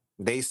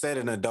 They said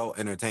an adult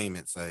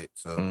entertainment site,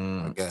 so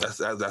I guess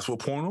that's what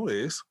porno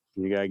is.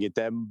 You gotta get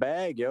that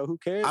bag, yo. Who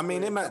cares? I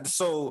mean, it might.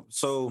 So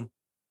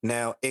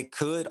now it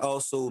could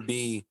also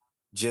be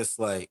just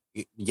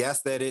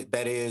yes,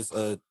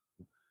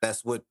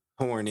 that's what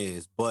porn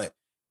is, but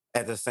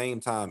at the same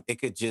time, it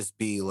could just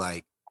be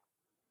like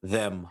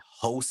them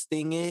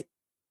hosting it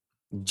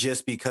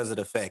just because of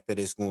the fact that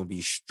it's going to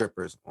be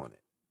strippers on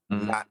it,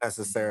 not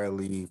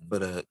necessarily for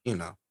the,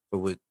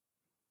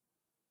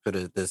 for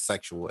the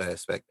sexual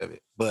aspect of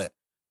it. But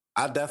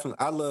I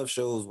love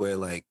shows where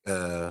like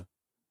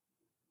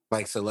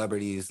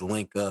celebrities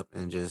link up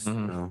and just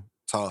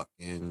talk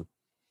and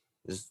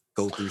just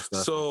go through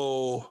stuff.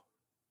 So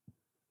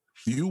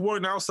you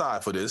weren't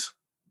outside for this.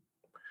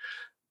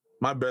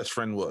 My best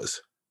friend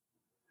was.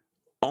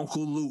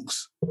 Uncle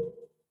Luke's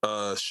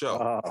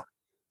show.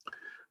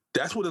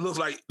 That's what it looks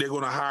like they're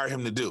going to hire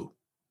him to do.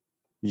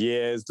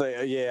 Yeah, it's like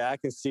I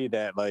can see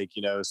that. Like,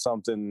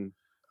 something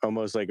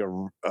almost like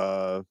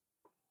a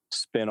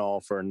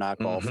spin-off or a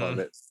knockoff of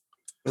it.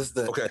 This is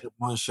the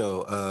one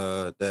show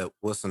that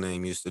what's the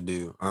name used to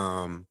do.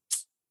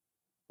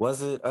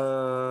 Was it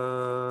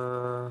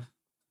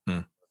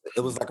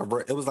it was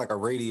like a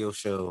radio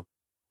show,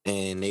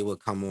 and they would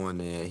come on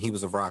there. He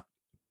was a rock.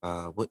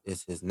 What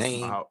is his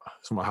name?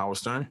 Some Howard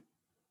Stern.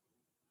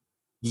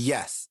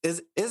 Yes,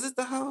 is it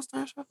the Howard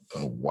Stern show?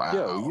 Oh, wow.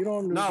 Yo, you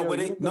don't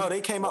know.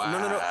 They came out.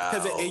 No,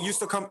 because it used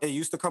to come. It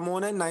used to come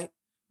on at night.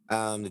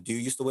 The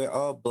dude used to wear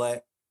all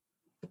black.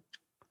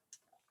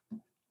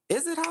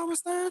 Is it Howard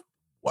Stern?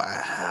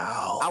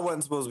 Wow. I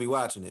wasn't supposed to be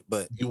watching it,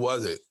 but you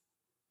wasn't.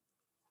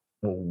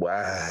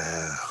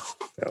 Wow.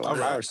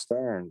 Howard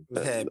Stern.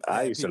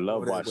 I used to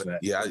love watching that.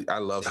 Yeah, I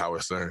love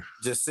Howard Stern.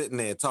 Just sitting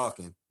there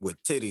talking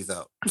with titties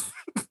out.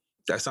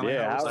 That sounds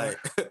like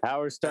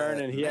Howard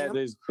Stern, and he had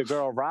the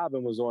girl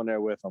Robin was on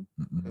there with him.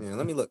 Yeah,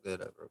 let me look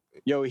that up real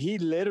quick. Yo, he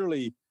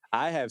literally,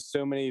 I have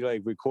so many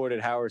like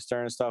recorded Howard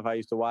Stern stuff I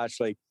used to watch.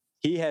 Like,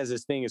 he has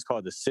this thing, it's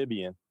called the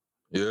Sybian.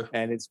 Yeah.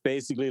 And it's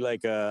basically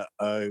like a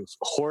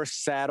horse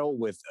saddle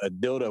with a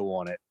dildo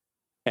on it.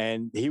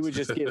 And he would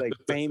just get like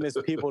famous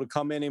people to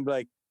come in and be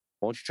like,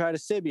 won't you try the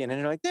Sybian? And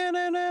they're like,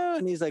 no.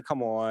 And he's like,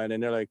 come on.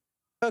 And they're like,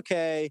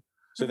 okay.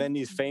 So then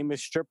these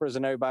famous strippers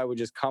and everybody would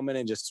just come in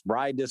and just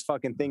ride this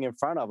fucking thing in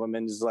front of them,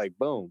 and just like,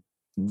 boom.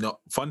 No,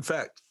 fun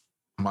fact.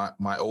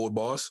 My old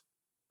boss,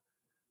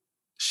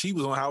 she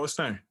was on Howard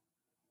Stern.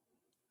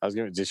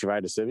 Did she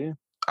ride the Sybian?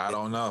 I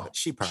don't know.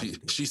 She probably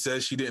did. She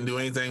said she didn't do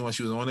anything when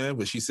she was on there,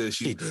 but she said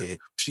she did.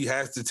 She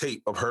has the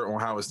tape of her on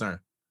Howard Stern.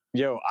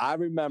 Yo, I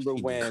remember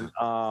when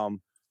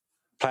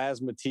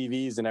plasma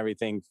TVs and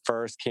everything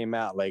first came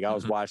out. Like, I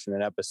was watching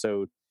an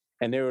episode,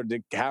 and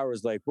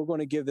Howard's like, we're going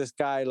to give this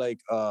guy like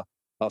a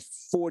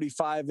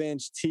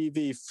 45-inch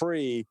TV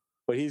free,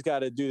 but he's got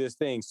to do this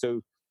thing.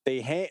 So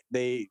they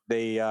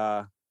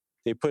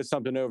put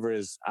something over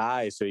his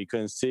eyes so he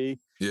couldn't see.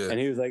 Yeah. And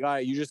he was like, all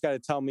right, you just got to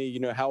tell me,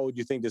 how old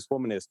you think this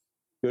woman is.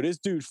 Yo, this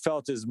dude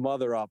felt his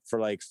mother up for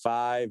like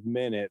 5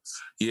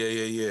 minutes.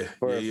 Yeah.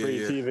 For a free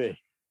TV.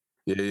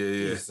 Yeah.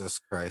 Jesus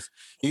Christ.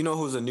 You know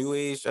who's a new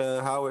age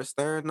Howard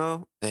Stern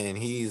though? And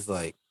he's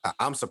like,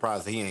 I'm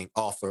surprised he ain't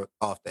off the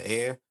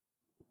air.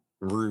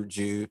 Rude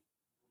Jude.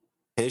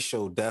 His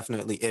show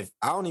definitely,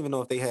 I don't even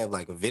know if they have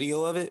like a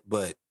video of it,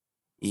 but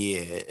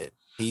yeah,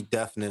 he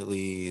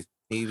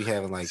be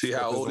having like, see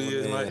how old he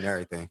is, Mike? And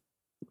everything.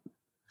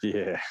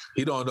 Yeah.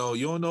 He don't know.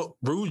 You don't know.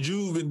 Rude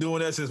Jude been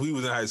doing that since we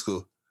was in high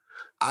school.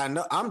 I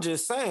know. I'm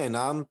just saying.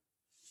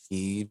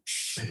 He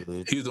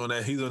should. He was on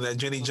that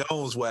Jenny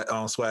Jones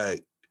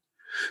swag.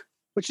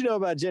 What you know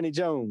about Jenny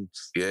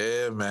Jones?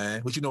 Yeah,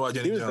 man. What you know about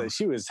Jenny Jones?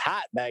 She was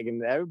hot back,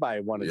 and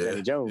everybody wanted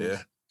Jenny Jones.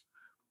 Yeah.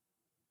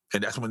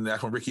 And that's when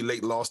Ricky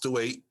Lake lost the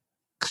weight.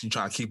 She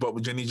trying to keep up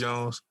with Jenny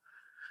Jones.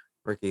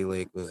 Ricky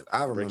Lake was.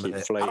 I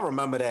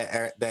remember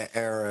that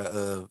era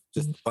of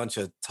just a bunch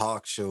of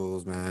talk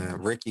shows,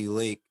 man. Ricky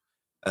Lake,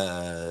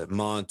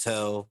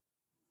 Montel.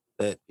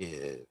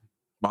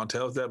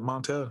 Montel's that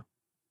Montel.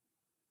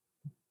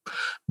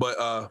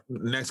 But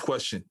next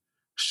question: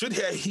 Should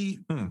he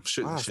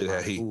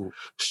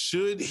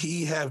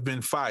have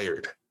been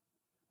fired?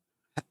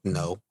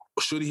 No.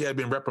 Should he have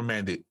been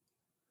reprimanded?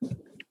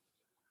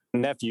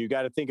 Nephew, you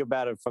got to think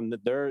about it from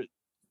their.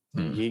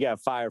 He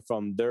got fired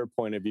from their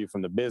point of view,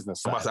 from the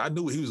business side. I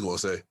knew what he was going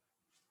to say.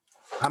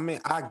 I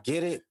mean, I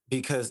get it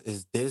because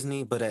it's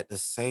Disney, but at the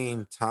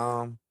same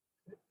time,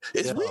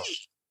 it's weed.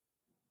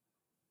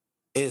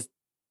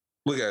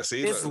 Look at it.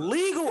 See, it's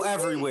legal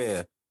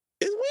everywhere.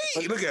 It's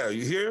weed. Look at it.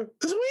 You hear?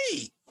 It's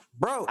weed,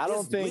 bro. I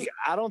don't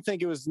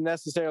think it was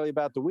necessarily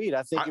about the weed.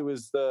 I think it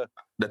was the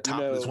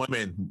topless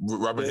women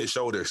rubbing his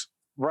shoulders.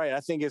 Right.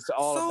 I think it's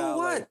all about. So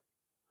what?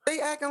 They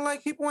acting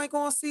like people ain't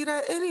gonna see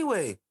that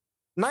anyway.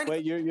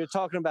 But you're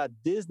talking about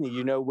Disney,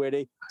 where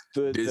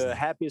the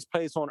happiest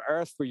place on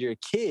earth for your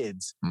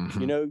kids.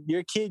 Mm-hmm.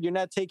 Your kid, you're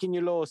not taking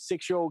your little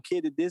 6-year-old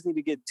kid to Disney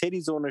to get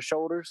titties on their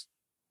shoulders.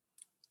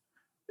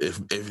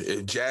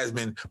 If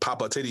Jasmine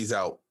pop her titties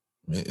out,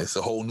 it's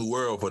a whole new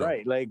world for them.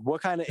 Right. Like,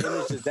 what kind of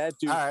image does that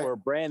do for a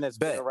brand that's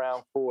been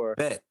around for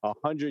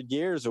 100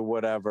 years or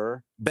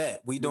whatever?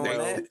 We doing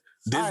that.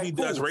 Disney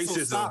does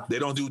racism. So they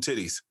don't do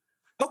titties.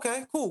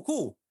 Okay,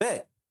 cool.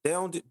 Bet. They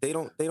don't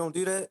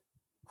do that.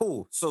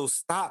 Cool. So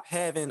stop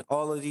having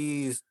all of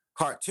these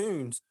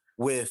cartoons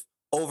with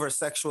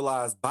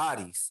over-sexualized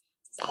bodies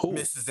Who?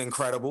 Mrs.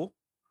 Incredible.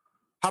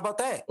 How about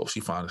that? Oh, she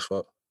fine as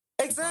fuck.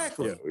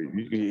 Exactly.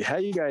 Yeah, how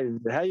you guys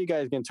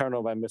getting turned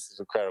on by Mrs.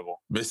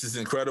 Incredible? Mrs.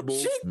 Incredible.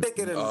 She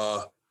thicker than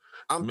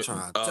I'm Mi-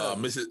 trying to tell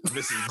you.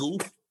 Mrs.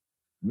 Goof.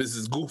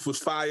 Mrs. Goof was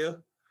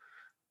fire.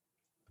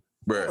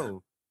 Bruh.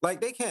 No, like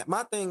they can't.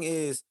 My thing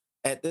is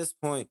at this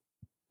point,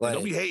 like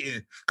Don't be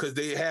hating because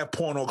they have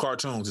porno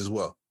cartoons as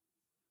well.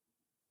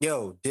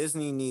 yo,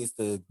 Disney needs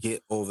to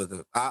get over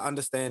the. I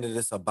understand that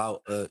it's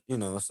about,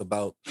 it's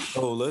about,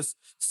 oh, let's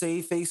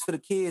save face for the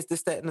kids,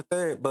 this, that, and the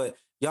third. But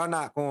y'all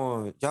not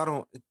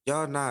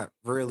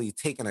really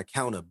taking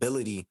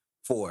accountability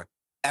for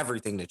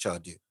everything that y'all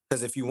do.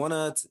 Because if you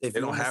wanna, if They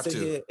you don't wanna have sit to.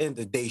 here and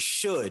they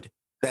should.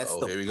 That's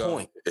the here we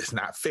point. go. It's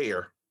not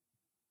fair.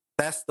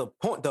 That's the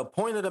point. The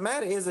point of the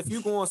matter is, if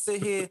you gonna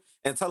sit here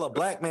and tell a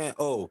black man,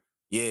 oh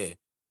yeah,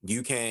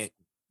 you can't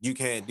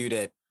do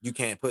that. You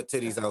can't put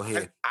titties out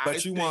here.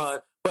 But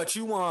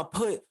you want to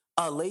put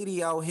a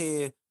lady out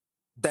here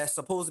that's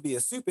supposed to be a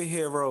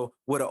superhero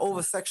with an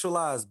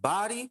over-sexualized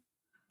body,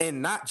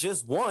 and not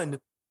just one,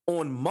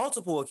 on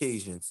multiple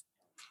occasions.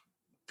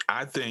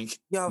 I think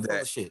y'all full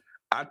of shit.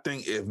 I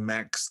think if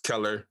Max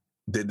Keller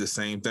did the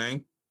same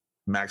thing,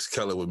 Max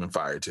Keller would have been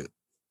fired too.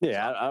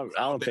 Yeah, I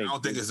don't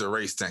think it's a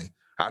race thing.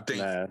 I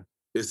think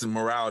it's the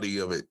morality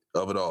of it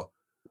all.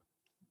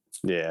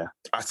 Yeah.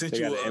 I sent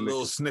you a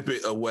little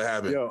snippet of what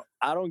happened. Yo,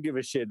 I don't give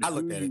a shit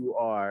who you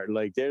are.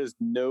 Like, there's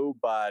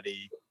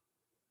nobody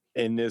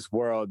in this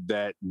world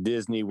that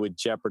Disney would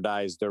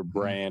jeopardize their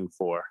brand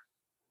for.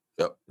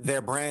 Yep.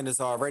 Their brand is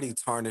already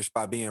tarnished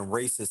by being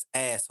racist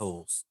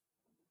assholes.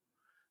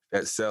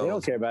 That sells. They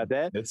don't care about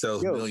that. It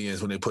sells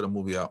millions when they put a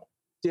movie out.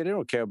 Yeah, they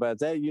don't care about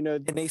that. You know,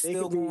 and they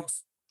still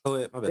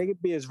they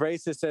could be as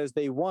racist as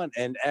they want,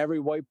 and every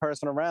white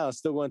person around is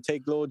still going to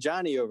take little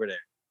Johnny over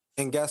there.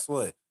 And guess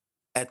what?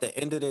 At the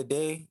end of the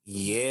day,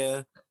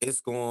 yeah,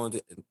 it's going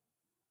to,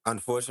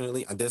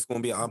 unfortunately, this is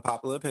going to be an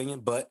unpopular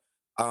opinion, but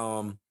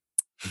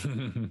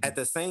at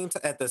the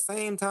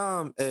same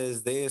time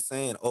as they're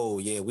saying, oh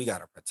yeah, we got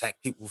to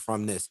protect people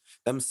from this,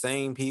 them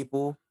same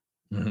people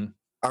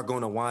are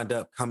going to wind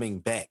up coming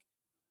back.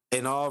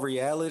 In all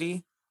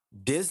reality,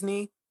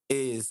 Disney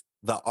is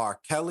the R.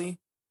 Kelly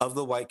of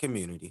the white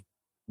community,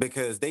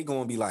 because they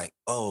going to be like,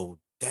 oh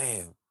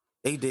damn,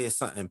 they did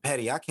something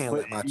petty. I can't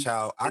let my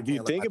child. If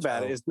you think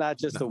about it, it's not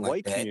just the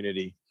white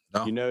community.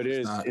 No, you know,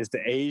 it's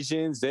the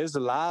Asians. There's a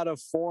lot of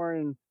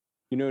foreign,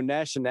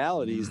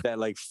 nationalities that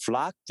like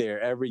flock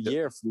there every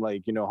year from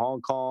like,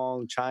 Hong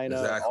Kong, China.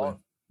 Exactly.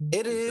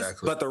 It is.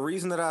 But the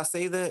reason that I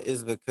say that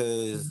is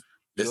because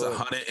it's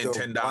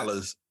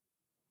 $110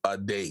 a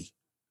day,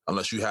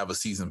 unless you have a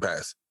season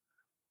pass.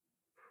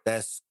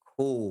 That's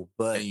cool,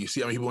 but and you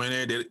see how many people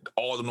in there?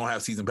 All of them don't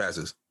have season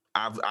passes.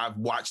 I've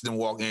watched them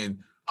walk in,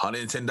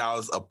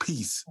 $110 a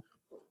piece.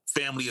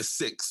 Family of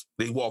 6,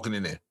 they walking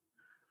in there.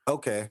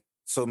 Okay,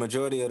 so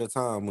majority of the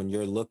time when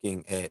you're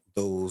looking at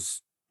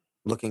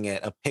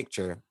a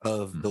picture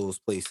of those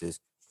places,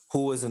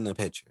 who is in the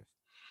picture?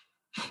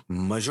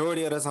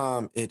 Majority of the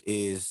time, it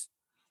is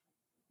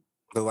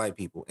the white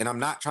people, and I'm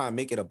not trying to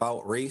make it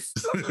about race,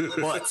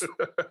 but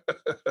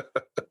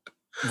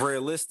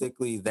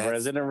realistically, that's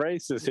resident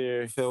racist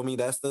here. Feel me?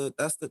 That's the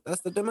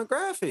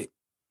demographic.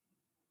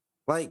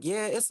 Like,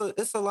 yeah,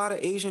 it's a lot of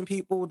Asian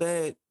people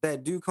that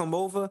do come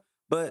over,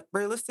 but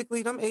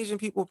realistically, them Asian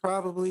people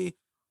probably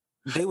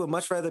they would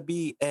much rather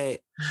be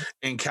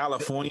in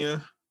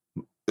California.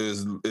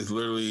 Is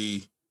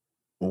literally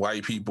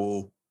white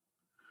people,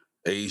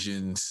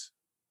 Asians,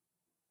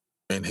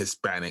 and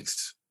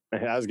Hispanics.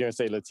 I was gonna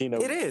say Latino.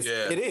 It is.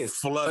 Yeah, it is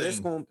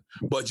flooding.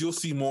 But you'll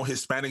see more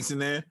Hispanics in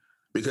there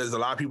because a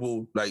lot of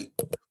people like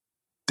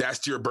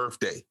that's your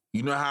birthday.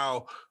 You know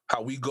how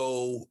we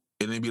go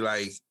and they be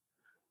like,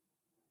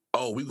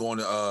 oh, we going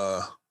to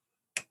what's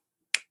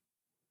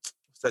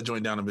that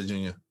joint down in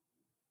Virginia?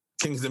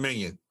 King's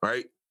Dominion,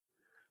 right?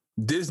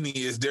 Disney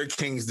is their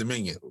King's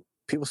Dominion.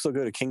 People still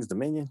go to King's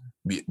Dominion?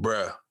 Yeah,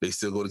 bruh, they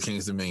still go to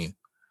King's Dominion.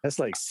 That's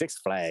like Six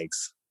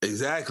Flags.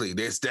 Exactly.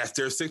 That's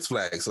their Six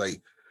Flags.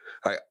 Like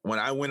when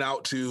I went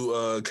out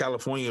to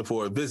California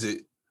for a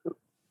visit,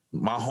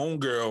 my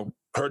homegirl,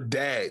 her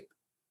dad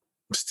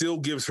still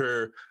gives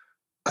her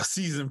a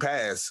season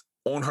pass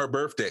on her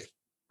birthday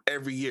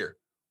every year.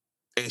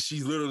 And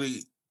she's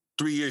literally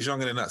 3 years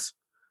younger than us.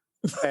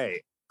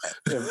 Hey,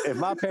 if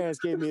my parents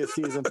gave me a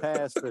season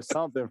pass for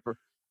something,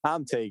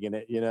 I'm taking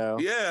it,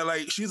 Yeah,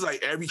 like she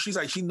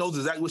knows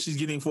exactly what she's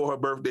getting for her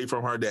birthday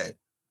from her dad.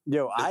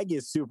 Yo, I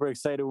get super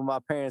excited when my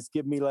parents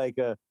give me like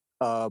a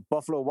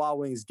Buffalo Wild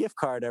Wings gift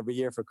card every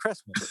year for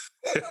Christmas.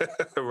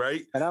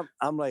 Right? And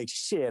I'm like,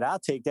 shit, I'll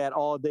take that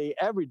all day,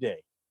 every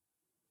day.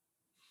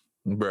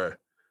 Bruh.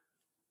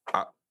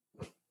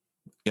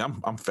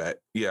 I'm fat.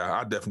 Yeah,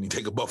 I'll definitely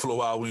take a Buffalo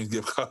Wild Wings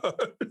gift card.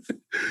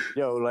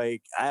 Yo,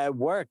 like at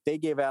work, they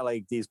give out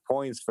like these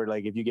points for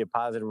like if you get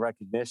positive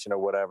recognition or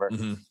whatever,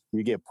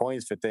 you get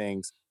points for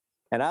things.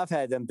 And I've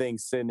had them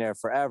things sitting there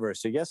forever.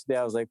 So yesterday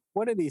I was like,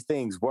 what are these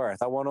things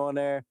worth? I went on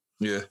there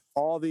Yeah.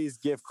 All these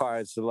gift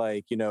cards to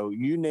like,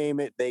 you name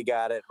it, they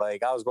got it.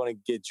 Like I was going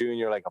to get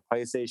Junior like a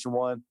PlayStation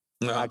 1.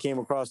 I came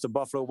across the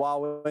Buffalo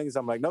Wild Wings.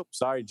 I'm like, nope,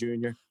 sorry,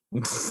 Junior.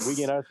 We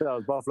get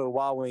ourselves Buffalo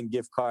Wild Wing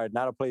gift card,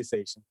 not a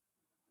PlayStation.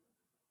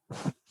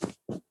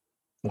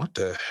 What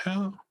the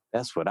hell?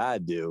 That's what I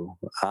do.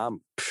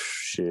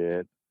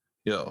 Shit.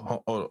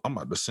 Yo, hold on. I'm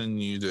about to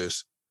send you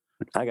this.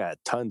 I got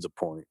tons of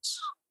points.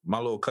 My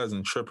little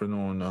cousin tripping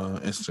on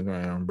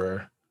Instagram,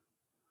 bruh.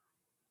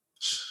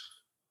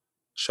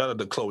 Shout out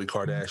to Khloe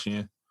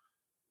Kardashian.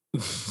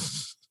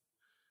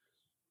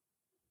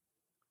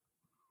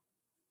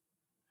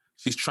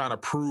 She's trying to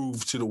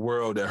prove to the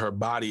world that her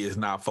body is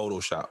not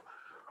Photoshop.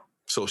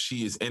 So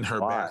she is in her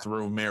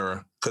bathroom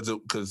mirror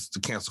because the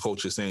cancel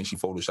culture is saying she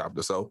Photoshopped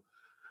herself.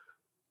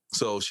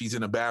 So she's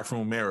in a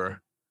bathroom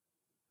mirror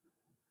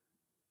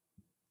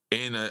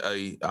in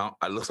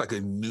it looks like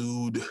a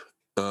nude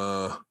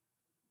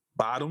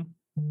bottom,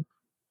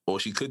 or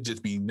she could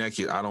just be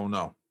naked. I don't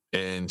know.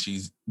 And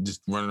she's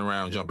just running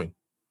around jumping.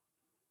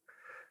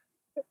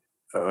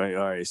 All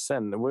right.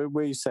 Send. Where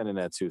are you sending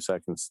that to? So I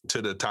can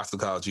to the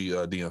toxicology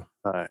DM.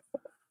 All right.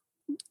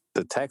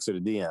 The text or the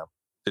DM?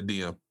 The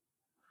DM.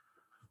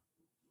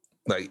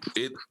 Like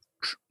it.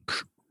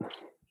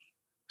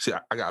 See,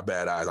 I got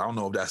bad eyes. I don't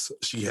know if that's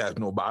she has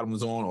no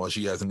bottoms on or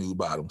she has nude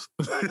bottoms.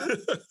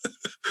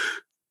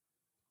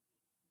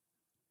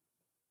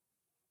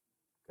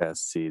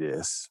 Let's see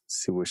this.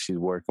 See what she's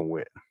working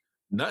with.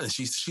 Nothing.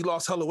 She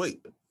lost hella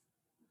weight.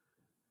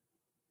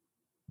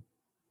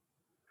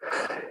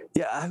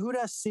 Yeah, who'd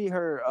I see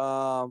her?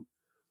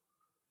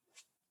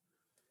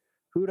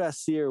 Who'd I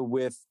see her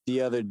with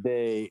the other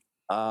day?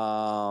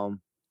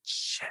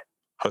 Shit.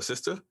 Her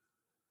sister?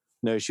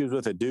 No, she was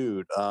with a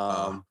dude.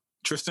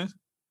 Tristan?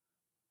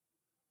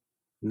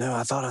 No,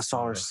 I thought I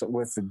saw her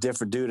with a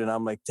different dude, and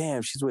I'm like,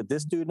 damn, she's with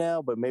this dude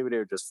now, but maybe they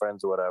were just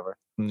friends or whatever.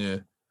 Yeah.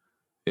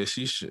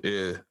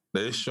 Yeah,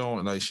 they're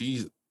showing like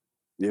she's.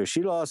 Yeah,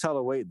 she lost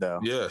hella weight though.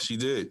 Yeah, she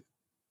did.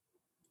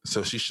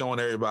 So she's showing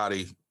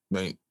everybody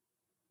like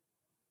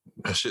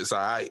her shit's all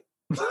right.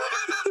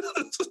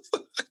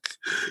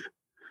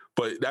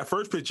 But that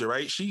first picture,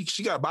 right? She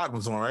got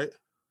bottoms on, right?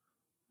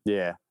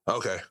 Yeah.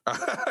 Okay.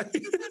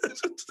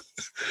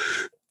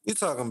 You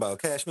talking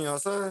about Cash Me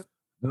Outside?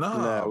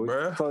 No,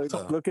 bro.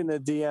 Look in the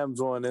DMs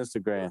on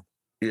Instagram.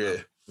 Yeah.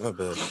 My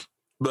bad.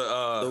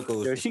 But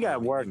yo, she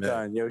got work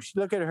done. Yo, she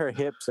look at her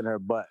hips and her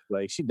butt.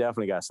 Like she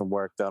definitely got some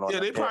work done on. Yeah,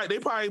 they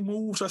probably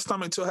moved her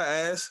stomach to her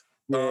ass.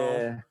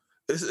 Yeah,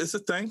 it's a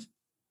thing.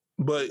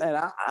 But and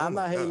I'm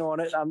not hating on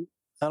it.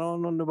 I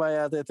don't know nobody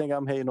out there think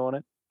I'm hating on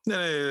it.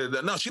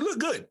 No, she looked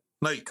good.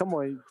 Like, come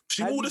on,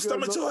 she moved her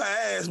stomach to her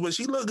ass, but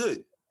she looked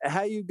good.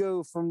 How you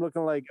go from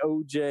looking like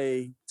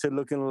OJ to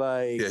looking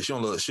like she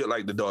don't look shit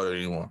like the daughter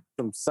anymore.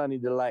 From Sunny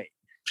Delight.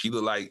 She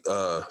look like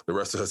the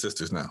rest of her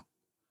sisters now.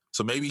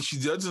 So maybe she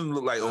doesn't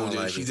look like OJ.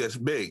 Like she's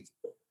just big.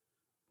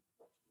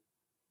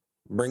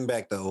 Bring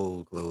back the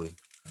old Khloe.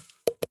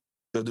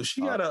 So does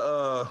she got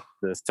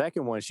the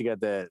second one? She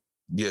got that.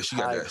 Yeah, she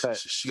got that. Cut.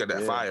 She got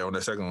that fire on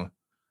the second one.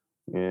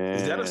 Yeah.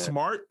 Is that a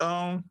smart?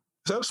 Is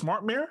that a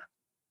smart mirror?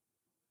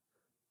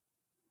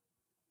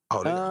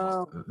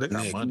 Oh, they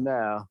got money.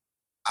 No.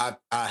 I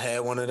had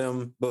one of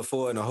them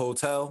before in a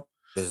hotel.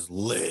 It's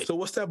lit. So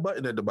what's that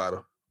button at the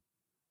bottom?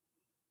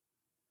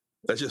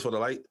 That's just for the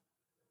light?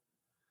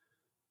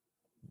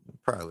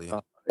 Probably.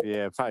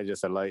 Yeah, probably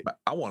just a light.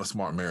 I want a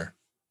smart mirror.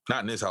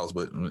 Not in this house,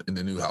 but in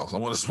the new house. I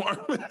want a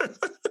smart mirror.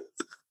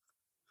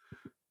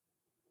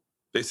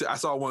 They said I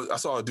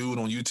saw a dude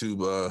on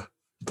YouTube.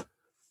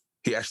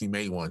 He actually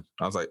made one.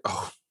 I was like,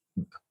 oh,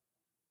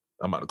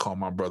 I'm about to call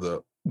my brother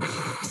up.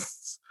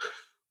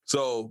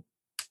 So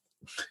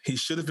he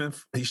should have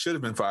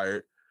been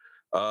fired.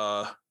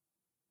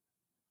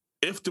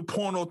 If the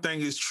porno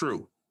thing is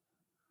true,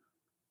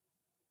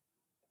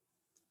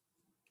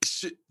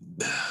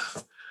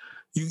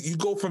 you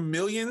go from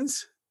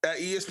millions at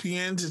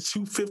ESPN to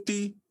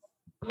 250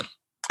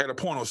 at a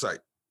porno site.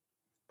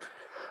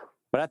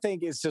 But I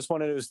think it's just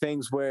one of those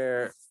things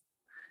where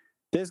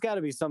there's got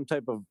to be some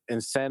type of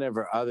incentive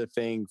or other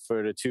thing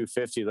for the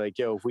 250. Like,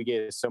 yo, if we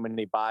get so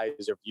many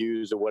buys or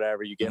views or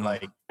whatever, you get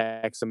like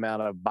X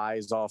amount of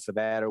buys off of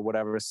that or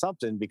whatever,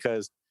 something.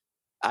 Because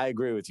I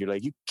agree with you.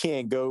 Like, you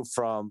can't go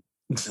from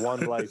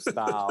one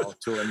lifestyle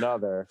to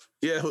another.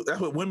 Yeah, that's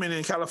what women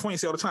in California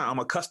say all the time. I'm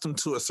accustomed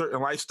to a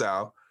certain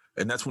lifestyle,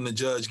 and that's when the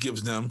judge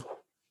gives them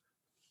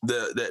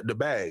the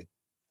bag.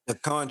 The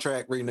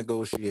contract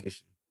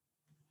renegotiation.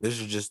 This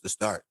is just the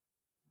start.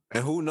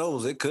 And who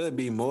knows? It could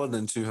be more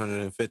than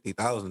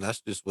 250,000.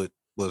 That's just what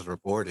was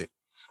reported.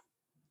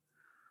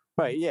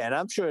 Right. Yeah. And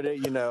I'm sure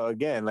that,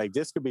 again, like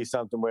this could be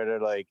something where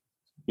they're like,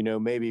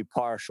 maybe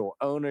partial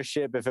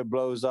ownership if it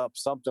blows up,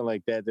 something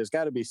like that. There's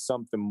got to be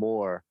something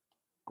more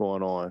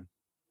going on.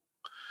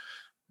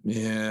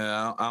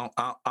 Yeah.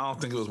 I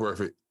don't think it was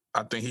worth it.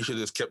 I think he should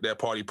have just kept that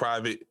party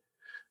private.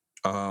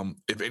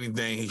 If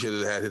anything, he should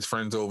have had his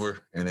friends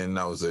over, and then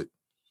that was it.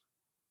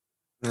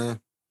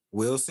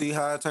 We'll see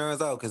how it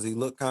turns out because he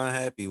looked kind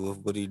of happy with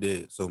what he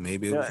did. So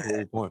maybe it was the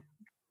whole point.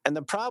 And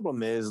the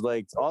problem is,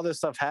 like, all this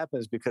stuff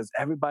happens because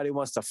everybody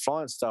wants to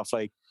flaunt stuff.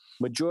 Like,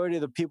 majority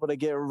of the people that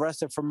get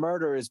arrested for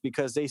murder is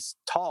because they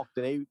talked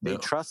and they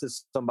trusted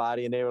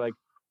somebody and they were like,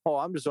 oh,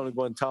 I'm just only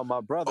going to tell my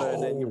brother.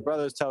 And then your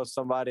brother tells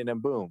somebody and then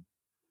boom.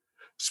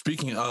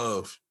 Speaking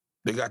of,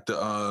 they got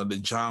the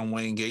John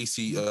Wayne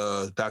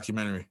Gacy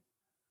documentary.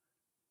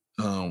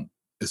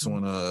 It's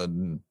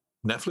on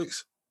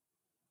Netflix.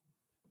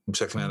 I'm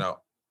checking that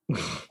out.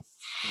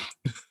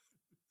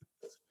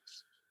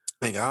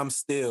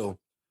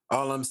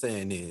 All I'm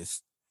saying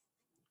is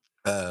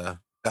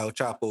El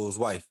Chapo's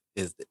wife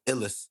is the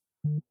illest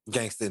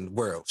gangster in the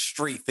world.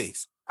 Straight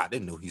face. I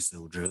didn't know he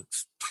sold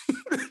drugs.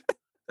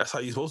 That's how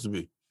you're supposed to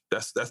be.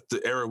 That's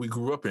the era we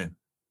grew up in.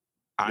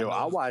 I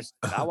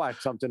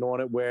watched something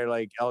on it where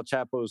like El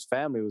Chapo's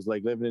family was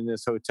like living in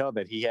this hotel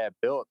that he had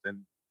built, and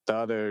the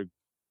other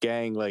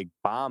gang like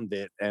bombed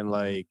it, and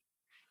like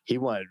he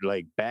went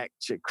like back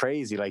shit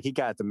crazy. Like he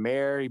got the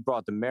mayor, he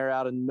brought the mayor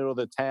out in the middle of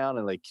the town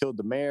and like killed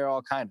the mayor,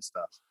 all kind of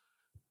stuff.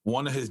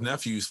 One of his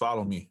nephews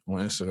followed me on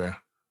Instagram.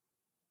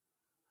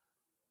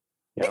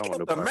 Yeah, I don't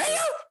want the mayor?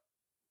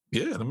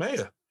 Yeah, the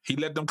mayor. He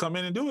let them come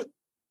in and do it.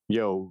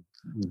 Yo,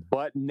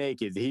 butt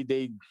naked.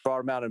 They brought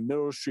him out in the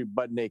middle of the street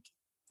butt naked.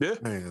 Yeah.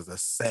 Man, is a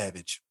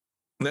savage.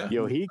 Yeah.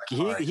 Yo, he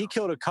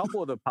killed a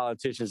couple of the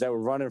politicians that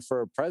were running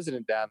for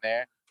president down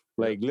there.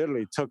 Like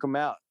literally took them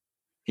out.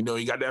 You know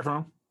where you got that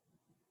from?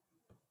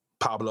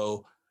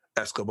 Pablo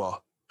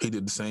Escobar. He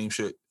did the same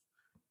shit.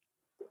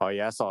 Oh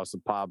yeah, I saw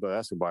some Pablo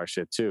Escobar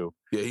shit too.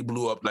 Yeah, he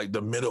blew up like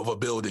the middle of a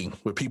building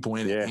with people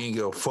in it. He didn't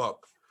give a fuck.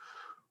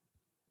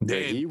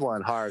 Then he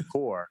went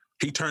hardcore.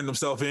 He turned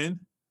himself in,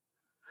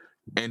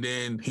 and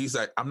then he's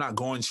like, I'm not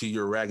going to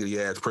your raggedy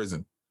ass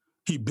prison.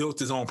 He built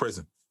his own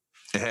prison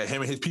and had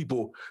him and his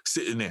people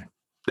sitting there.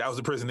 That was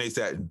the prison they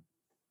sat in.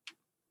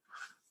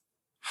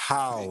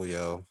 How,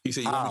 yo? He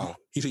said, you want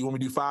me to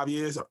do 5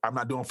 years? I'm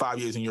not doing 5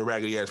 years in your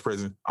raggedy ass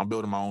prison. I'm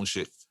building my own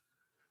shit.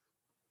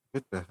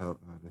 Get the hell out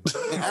of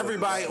here. And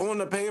everybody on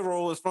the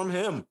payroll is from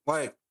him.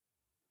 Like,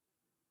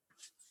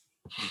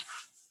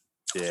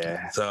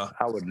 yeah. So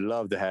I would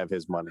love to have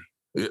his money.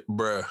 Yeah,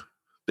 bruh.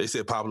 They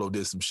said Pablo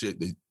did some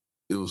shit.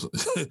 It was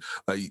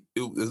like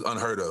it was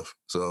unheard of.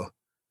 So,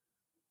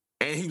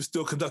 and he was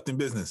still conducting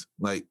business.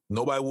 Like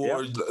nobody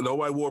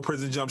wore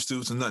prison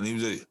jumpsuits and nothing. He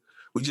was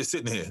we just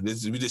sitting here.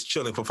 We just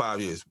chilling for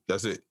 5 years.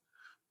 That's it.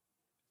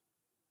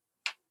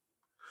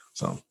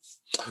 So,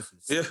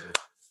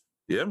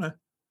 yeah, man.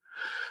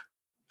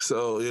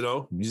 So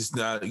you just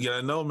you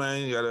gotta know,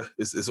 man.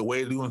 It's a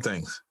way of doing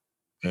things,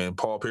 and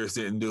Paul Pierce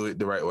didn't do it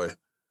the right way.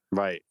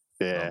 Right.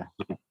 Yeah.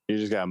 You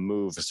just gotta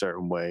move a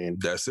certain way,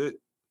 and that's it.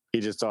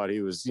 He just thought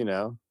he was,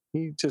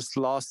 he just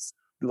lost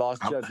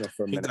judgment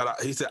for a minute.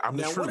 He said, "I'm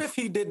the truth." What if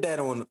he did that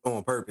on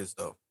purpose,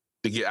 though?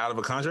 To get out of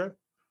a contract?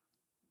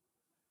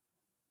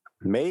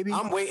 Maybe.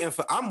 I'm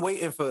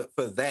waiting for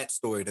that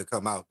story to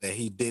come out that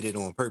he did it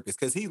on purpose,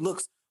 because he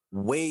looks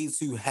way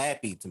too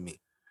happy to me.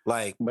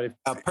 Like, but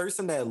a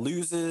person that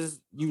loses,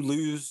 you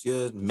lose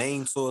your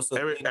main source of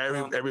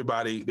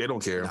everybody, they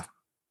don't care. Nah.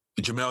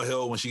 Jemele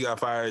Hill, when she got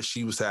fired,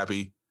 she was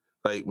happy.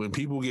 Like, when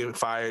people get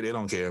fired, they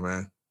don't care,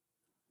 man.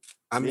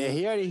 I mean,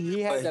 he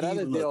had that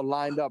other deal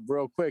lined up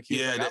real quick.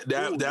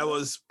 That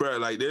was, bro,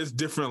 like, there's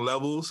different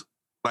levels.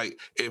 Like,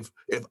 if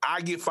I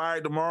get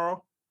fired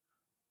tomorrow,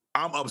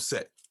 I'm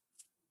upset.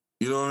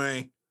 You know what I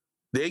mean?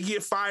 They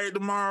get fired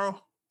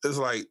tomorrow, it's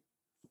like,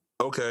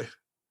 okay.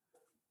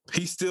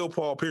 He's still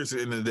Paul Pierce at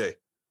the end of the day.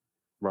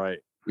 Right.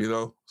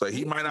 Like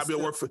he might not be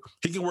able to work for,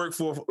 he can work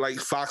for like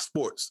Fox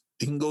Sports.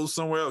 He can go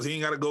somewhere else. He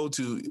ain't got to go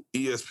to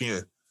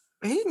ESPN.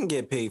 He can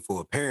get paid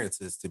for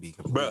appearances to be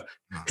complete. Bro,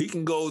 he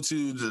can go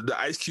to the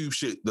Ice Cube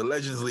shit, the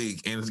Legends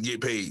League, and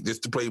get paid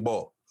just to play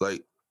ball.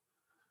 Like,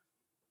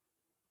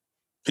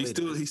 he's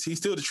still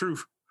the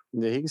truth.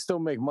 Yeah, he can still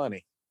make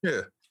money.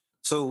 Yeah.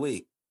 So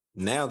wait,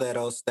 now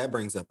that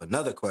brings up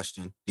another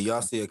question. Do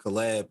y'all see a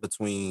collab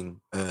between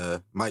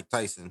Mike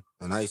Tyson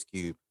and Ice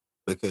Cube?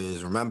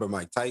 Because remember,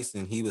 Mike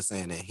Tyson, he was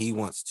saying that he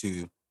wants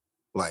to,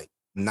 like,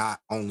 not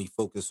only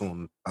focus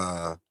on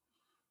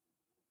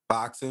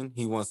boxing,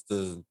 he wants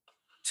to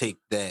take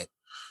that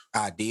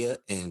idea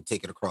and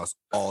take it across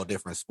all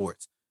different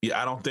sports.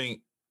 Yeah, I don't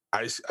think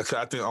Ice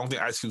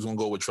Cube's gonna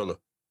go with Triller,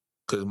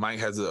 because Mike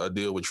has a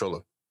deal with Triller.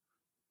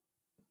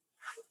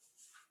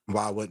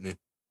 Why wouldn't he?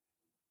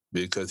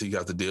 Because he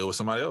got to deal with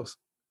somebody else.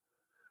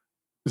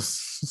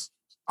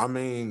 I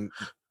mean,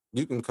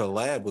 you can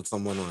collab with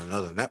someone on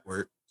another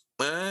network.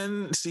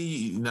 And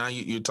see, now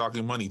you're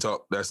talking money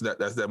talk. That's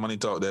that money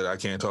talk that I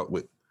can't talk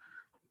with.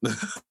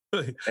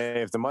 And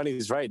if the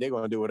money's right, they're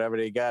going to do whatever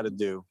they got to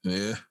do.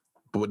 Yeah.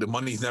 But the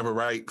money's never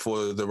right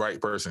for the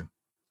right person.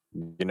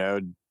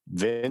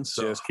 Vince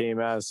just came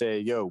out and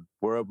said, yo,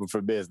 we're open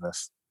for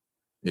business.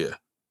 Yeah.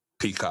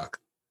 Peacock.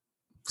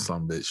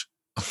 Some bitch.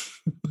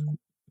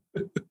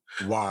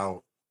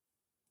 Wow.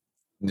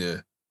 Yeah.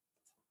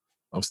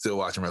 I'm still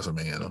watching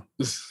WrestleMania though.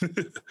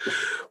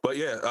 But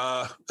yeah,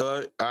 all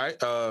right.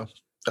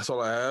 That's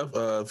all I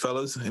have.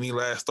 Fellas, any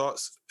last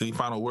thoughts? Any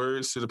final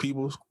words to the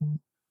people?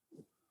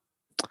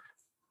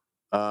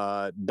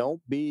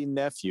 Don't be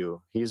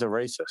nephew. He's a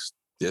racist.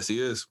 Yes,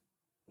 he is.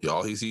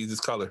 All he sees is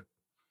color.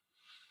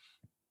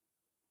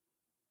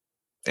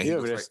 And he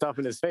there's stuff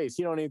in his face.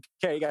 He don't even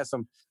care. He got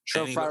some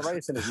shrimp fried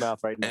rice in his mouth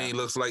right now. And he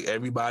looks like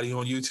everybody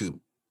on YouTube.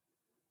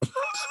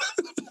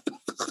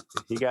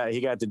 He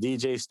got the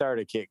DJ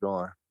starter kit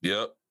going.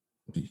 Yep.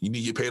 You need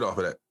to get paid off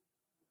of that.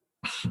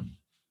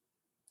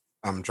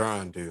 I'm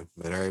trying to,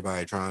 but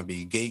everybody trying to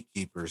be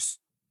gatekeepers.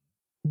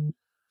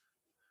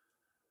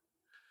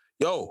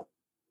 Yo,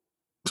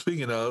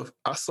 speaking of,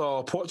 I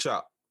saw Pork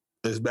Chop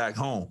is back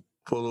home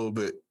for a little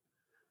bit.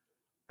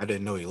 I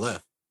didn't know he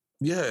left.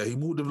 Yeah, he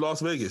moved to Las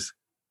Vegas.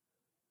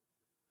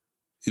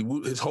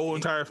 His whole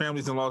entire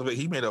family's in Las Vegas.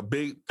 He made a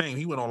big thing.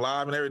 He went on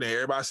live and everything.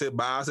 Everybody said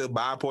bye. I said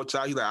bye, Pork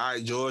Chop. He's like, all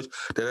right, George.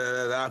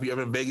 If you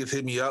ever in Vegas,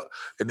 hit me up.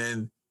 And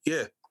then,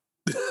 yeah.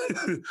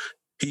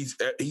 he's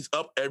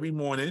up every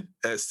morning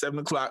at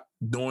 7:00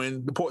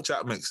 doing the Pork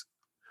Chop mix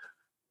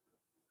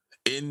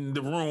in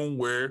the room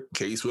where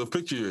K-Swift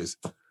picture is.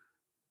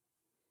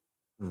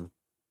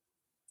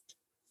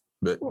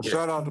 But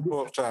shout out to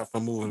Pork Chop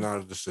for moving out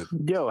of the city.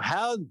 Yo,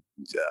 how...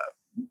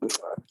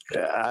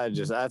 I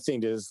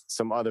think there's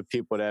some other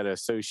people that are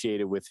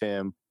associated with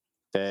him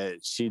that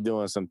she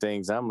doing some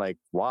things. I'm like,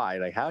 why?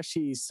 Like, how's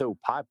she so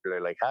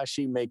popular? Like, how's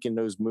she making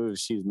those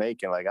moves she's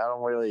making? Like, I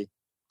don't really...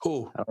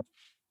 Who?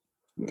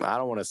 I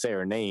don't want to say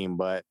her name,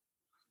 but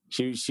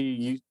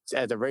she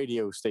at the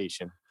radio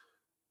station.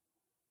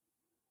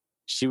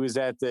 She was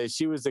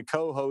the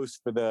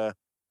co-host for the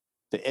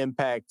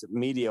Impact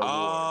Media Award.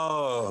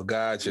 Oh,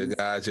 gotcha. Okay.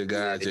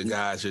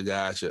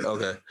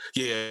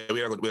 Yeah,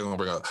 we're gonna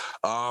bring up.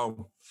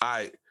 All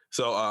right.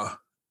 So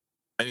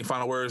any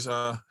final words,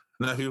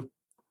 nephew?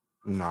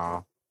 No.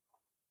 All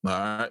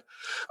right.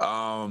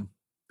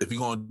 If you're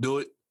gonna do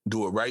it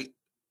right.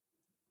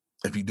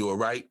 If you do it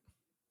right,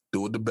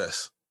 do it the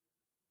best.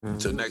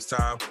 Until next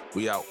time,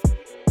 we out.